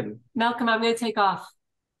at? second. Malcolm, I'm going to take off.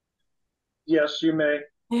 Yes, you may.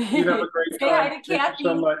 You have a great Say hi time. to Thank Kathy. you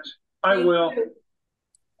so much. I Thank will. you.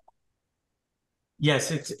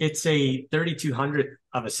 Yes, it's a 3200th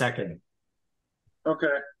of a second. Okay.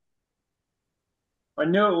 I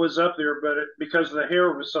knew it was up there, but because the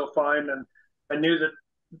hair was so fine, and I knew that,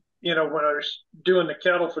 when I was doing the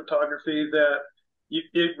cattle photography, that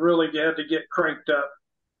it really had to get cranked up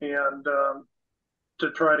and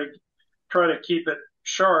to try to keep it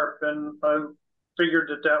sharp. And I figured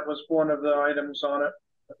that was one of the items on it.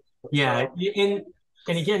 Yeah, and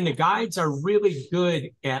again, the guides are really good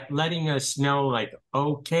at letting us know, like,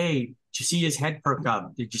 okay, did you see his head perk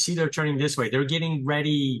up? Did you see they're turning this way? They're getting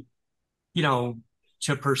ready,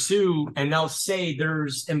 to pursue, and they'll say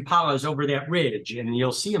there's impalas over that ridge, and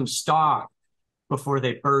you'll see them stalk before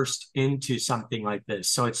they burst into something like this.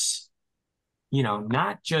 So it's,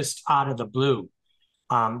 not just out of the blue.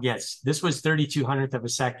 Yes, this was 3200th of a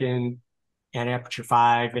second and aperture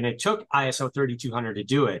 5, and it took ISO 3200 to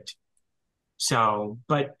do it. So,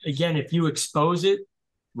 but again, if you expose it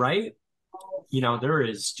right, there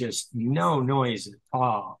is just no noise at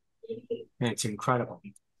all. And it's incredible.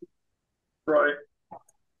 Right.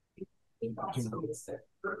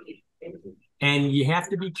 And you have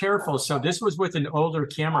to be careful. So this was with an older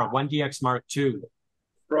camera, 1DX Mark II.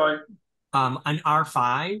 Right. An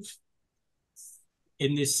R5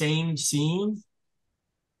 in the same scene,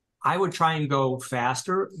 I would try and go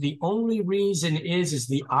faster. The only reason is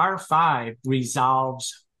the R5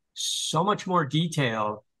 resolves so much more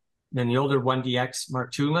detail than the older 1DX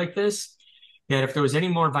Mark II like this, that if there was any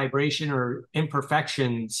more vibration or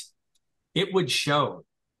imperfections, it would show.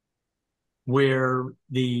 Where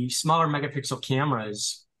the smaller megapixel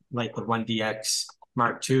cameras, like the 1DX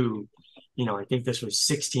Mark II, you know, I think this was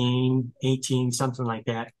 16, 18, something like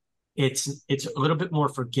that. It's a little bit more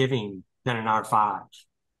forgiving than an R5.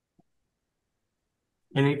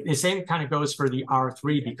 And the same kind of goes for the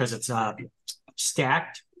R3 because it's a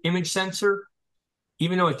stacked image sensor.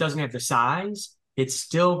 Even though it doesn't have the size, it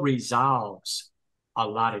still resolves a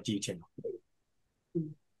lot of detail.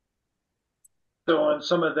 So on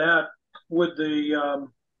some of that, would the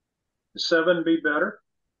 7 be better?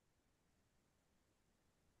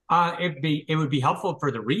 It would be helpful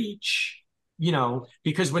for the reach, you know,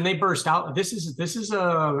 because when they burst out, this is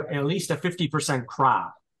at least a 50%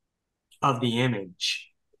 crop of the image,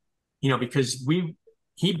 you know, because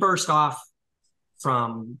he burst off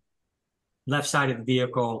from left side of the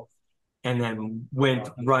vehicle and then went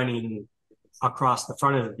running across the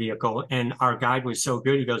front of the vehicle. And our guide was so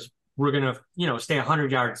good. He goes, we're going to, you know, stay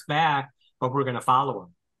 100 yards back, but we're going to follow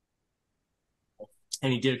him.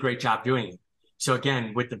 And he did a great job doing it. So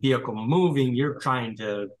again, with the vehicle moving, you're trying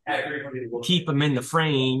to keep him in the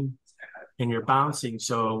frame and you're bouncing.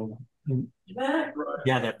 So yeah,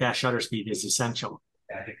 that fast shutter speed is essential.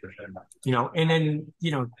 You know, and then, you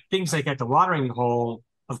know, things like at the watering hole,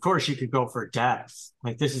 of course you could go for depth.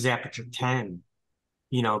 Like this is aperture 10,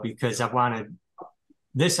 you know, because I wanted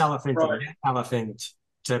this elephant and that elephant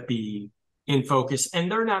to be in focus,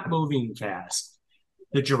 and they're not moving fast.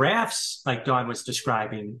 The giraffes, like Dawn was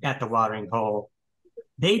describing at the watering hole,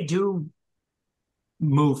 they do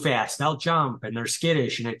move fast. They'll jump and they're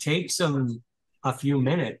skittish, and it takes them a few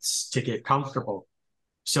minutes to get comfortable.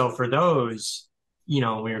 So for those, you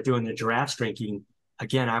know, we were doing the giraffes drinking,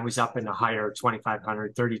 again, I was up in the higher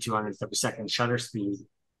 2,500, 3,200 of a second shutter speed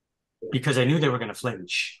because I knew they were going to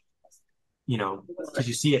flinch, you know, because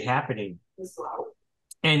you see it happening.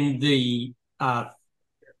 And the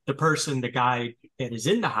person, the guy that is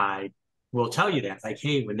in the hide will tell you that, like,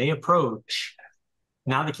 hey, when they approach,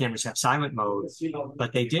 now the cameras have silent mode,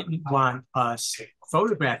 but they didn't want us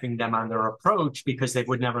photographing them on their approach because they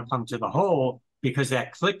would never come to the hole because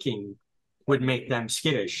that clicking would make them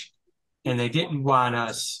skittish. And they didn't want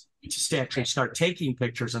us to actually start taking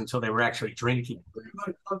pictures until they were actually drinking.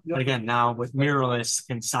 But again, now with mirrorless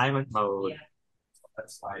and silent mode,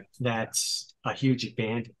 that's a huge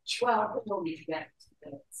advantage. Well, we'll need to get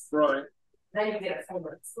Right. then you get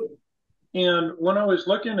it. And when I was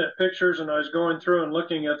looking at pictures and I was going through and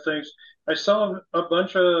looking at things, I saw a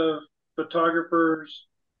bunch of photographers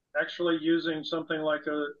actually using something like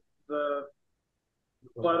the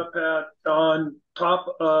platypad on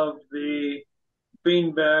top of the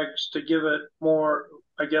bean bags to give it more,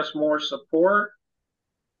 I guess, more support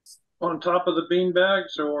on top of the bean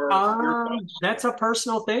bags, or that's a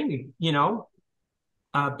personal thing, you know.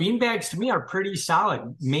 Bean bags to me are pretty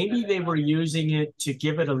solid. Maybe they were using it to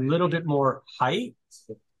give it a little bit more height.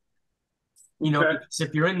 You know, because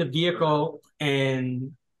if you're in the vehicle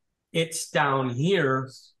and it's down here,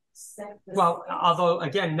 well, although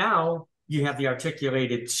again, now you have the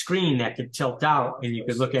articulated screen that could tilt out and you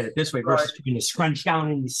could look at it this way versus you can scrunch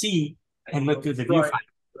down in the seat and look through the viewfinder.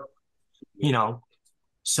 You know,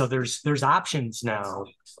 so there's options now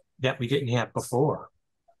that we didn't have before.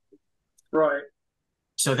 Right.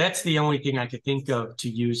 So that's the only thing I could think of to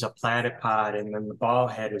use a platypod, and then the ball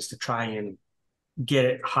head is to try and get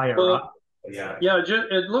it higher up. Yeah,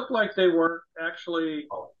 it looked like they were actually,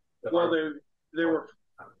 well, they were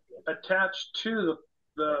attached to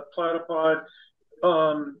the platypod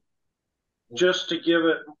just to give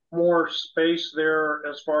it more space there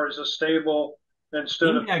as far as a stable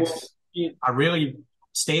instead of are really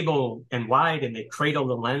stable and wide, and they cradle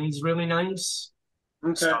the lens really nice.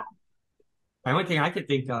 Okay. So, the only thing I could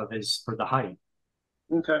think of is for the height.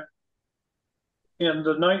 Okay. And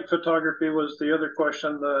the night photography was the other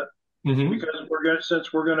question that because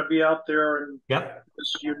since we're going to be out there and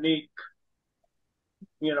this unique,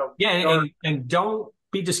 you know. Yeah, and don't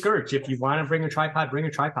be discouraged. If you want to bring a tripod, bring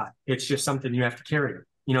a tripod. It's just something you have to carry.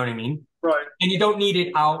 You know what I mean? Right. And you don't need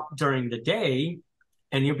it out during the day,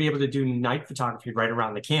 and you'll be able to do night photography right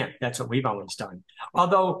around the camp. That's what we've always done.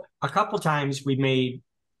 Although a couple times we made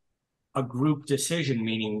a group decision,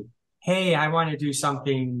 meaning, hey, I want to do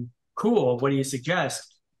something cool. What do you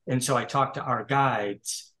suggest? And so I talked to our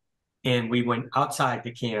guides and we went outside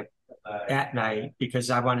the camp at night because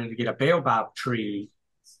I wanted to get a baobab tree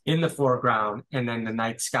in the foreground and then the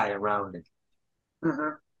night sky around it.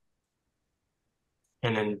 Mm-hmm.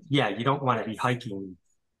 And then, yeah, you don't want to be hiking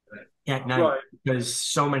at night Right. because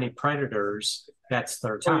so many predators, that's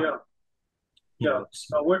their time. Oh, yeah.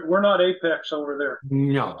 We're not apex over there.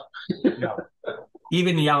 No, no.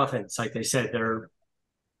 Even the elephants, like they said, they're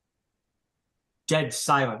dead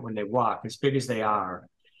silent when they walk, as big as they are.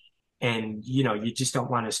 And, you just don't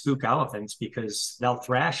want to spook elephants because they'll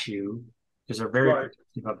thrash you because they're very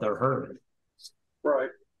protective of their herd. Right.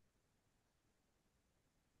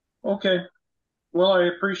 Okay. Well, I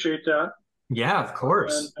appreciate that. Yeah, of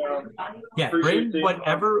course. And, yeah, bring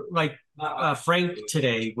whatever, like Frank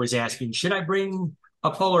today was asking, should I bring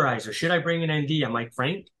a polarizer? Should I bring an ND? I'm like,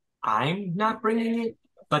 Frank, I'm not bringing it,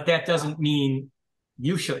 but that doesn't mean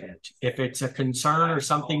you shouldn't. If it's a concern or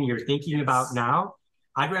something you're thinking about now,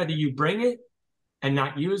 I'd rather you bring it and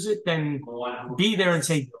not use it than be there and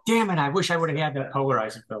say, damn it, I wish I would have had that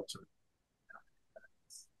polarizer filter.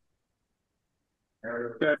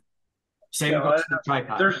 Okay. Same goes to the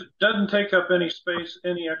tripod. Doesn't take up any space,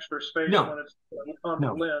 any extra space when it's on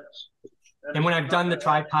the lens. And when I've done the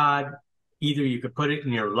tripod, either you could put it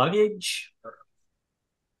in your luggage,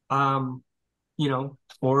 or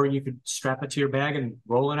you could strap it to your bag and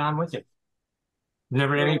roll it on with you.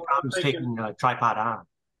 Never had any problems taking a tripod on.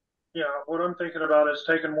 Yeah, what I'm thinking about is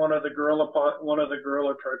taking one of the gorilla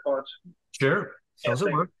tripods. Sure, those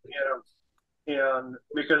will work. And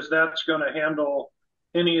because that's going to handle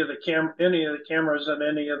any of the cameras and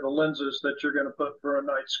any of the lenses that you're going to put for a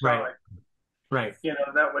night sky. Right.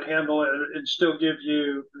 That would handle it and still give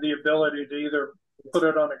you the ability to either put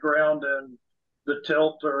it on the ground and the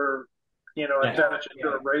tilt or, attach it to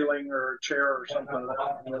a railing or a chair or something like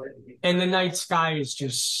that. And the night sky is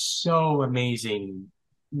just so amazing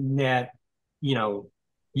that, you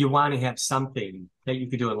want to have something that you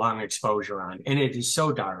could do a long exposure on. And it is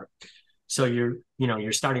so dark. So your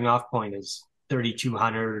starting off point is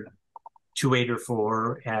 3,200, 2.8 or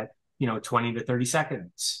 4 at, 20 to 30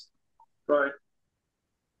 seconds. Right.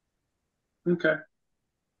 Okay.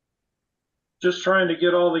 Just trying to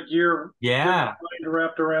get all the gear. Yeah.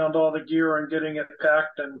 Wrapped around all the gear and getting it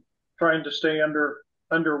packed and trying to stay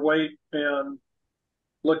underweight and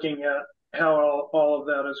looking at how all of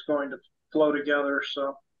that is going to flow together.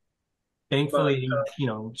 So thankfully,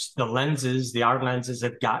 the lenses, the R lenses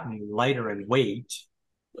have gotten lighter in weight.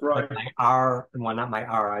 Right. Like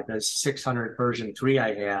the 600 version 3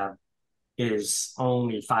 I have is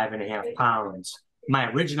only 5.5 pounds. My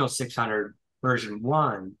original 600 version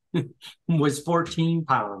 1 was 14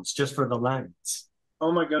 pounds just for the lens.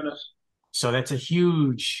 Oh my goodness. So that's a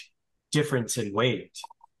huge difference in weight.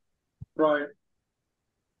 Right.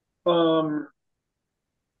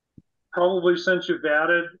 Probably since you've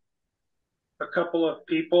added a couple of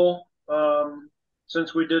people,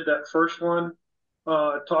 since we did that first one,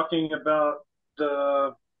 talking about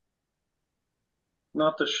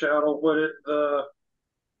not the shadow, the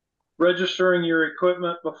registering your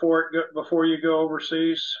equipment before you go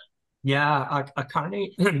overseas. Yeah, a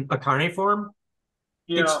carne form.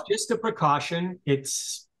 Yeah. It's just a precaution.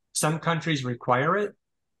 Some countries require it.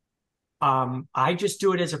 I just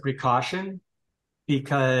do it as a precaution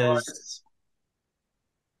because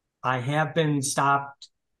I have been stopped.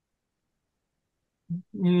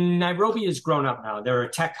 Nairobi has grown up now. They're a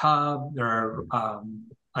tech hub. They're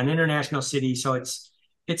an international city, so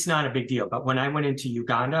it's not a big deal. But when I went into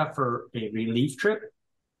Uganda for a relief trip,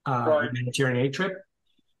 humanitarian aid trip,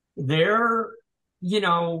 there,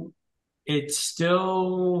 it's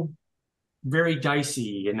still very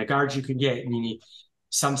dicey, and the guards you can get.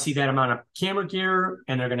 Some see that amount of camera gear,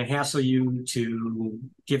 and they're going to hassle you to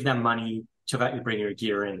give them money to let you bring your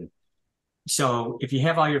gear in. So if you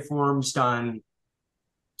have all your forms done,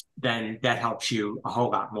 then that helps you a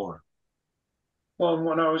whole lot more. Well,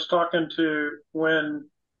 when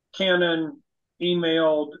Canon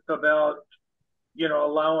emailed about,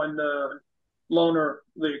 allowing the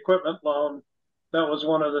equipment loan, that was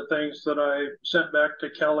one of the things that I sent back to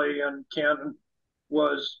Kelly and Canon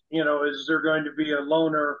was, is there going to be a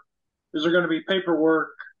loaner? Is there going to be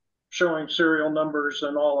paperwork showing serial numbers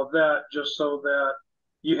and all of that, just so that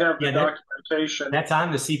you have the documentation? That's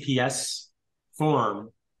on the CPS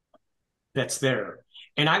form that's there.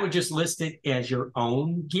 And I would just list it as your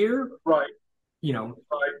own gear. Right.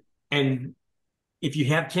 Right. And if you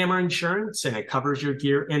have camera insurance and it covers your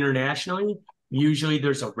gear internationally, usually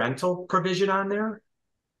there's a rental provision on there.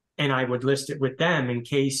 And I would list it with them in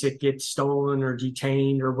case it gets stolen or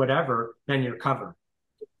detained or whatever, then you're covered.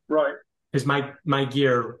 Right. because my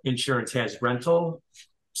gear insurance has rental.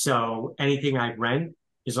 So anything I rent,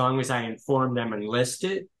 as long as I inform them and list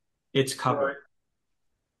it, it's covered.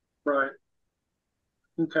 Right.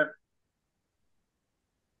 Okay.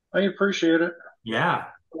 I appreciate it. Yeah.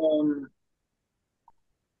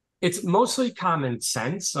 It's mostly common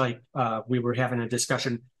sense. Like we were having a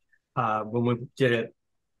discussion when we did a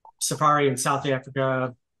safari in South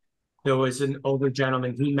Africa. There was an older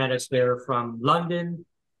gentleman. He met us there from London.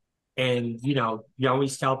 And, you know, you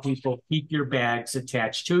always tell people, keep your bags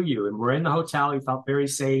attached to you. And we're in the hotel. He felt very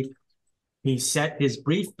safe. He set his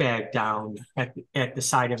brief bag down at the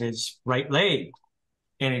side of his right leg.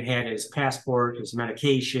 And it had his passport, his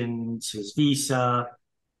medications, his visa,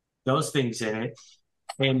 those things in it.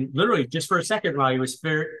 And literally, just for a second, while he was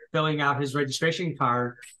filling out his registration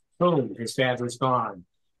card, boom, his bag was gone.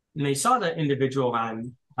 And they saw the individual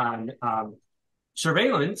on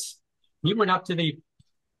surveillance. He went up to the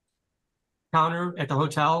counter at the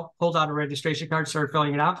hotel, pulled out a registration card, started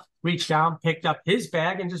filling it out, reached down, picked up his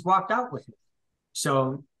bag, and just walked out with it.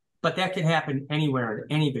 So, but that can happen anywhere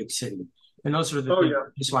in any big city. And those are the things I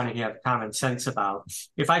just want to have common sense about.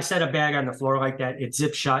 If I set a bag on the floor like that, it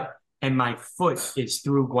zips shut, and my foot is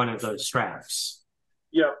through one of those straps.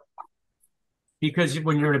 Yeah. Because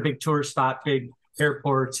when you're in a big tourist spot, big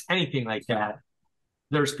airports, anything like that,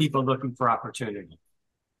 there's people looking for opportunity.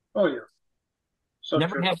 Oh, yeah. So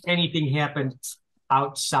never had anything happen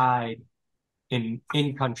outside in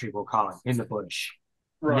country, we'll call it, in the bush.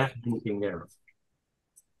 Right. Not anything there.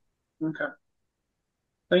 Okay.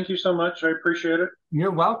 Thank you so much. I appreciate it.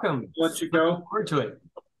 You're welcome. Let you go. Looking forward to it.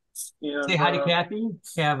 And, say hi to Kathy.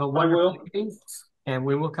 Have a wonderful evening, and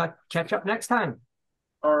we will catch up next time.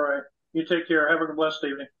 All right. You take care. Have a blessed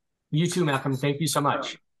evening. You too, Malcolm. Thank you so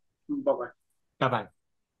much. Bye-bye.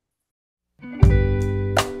 Bye-bye.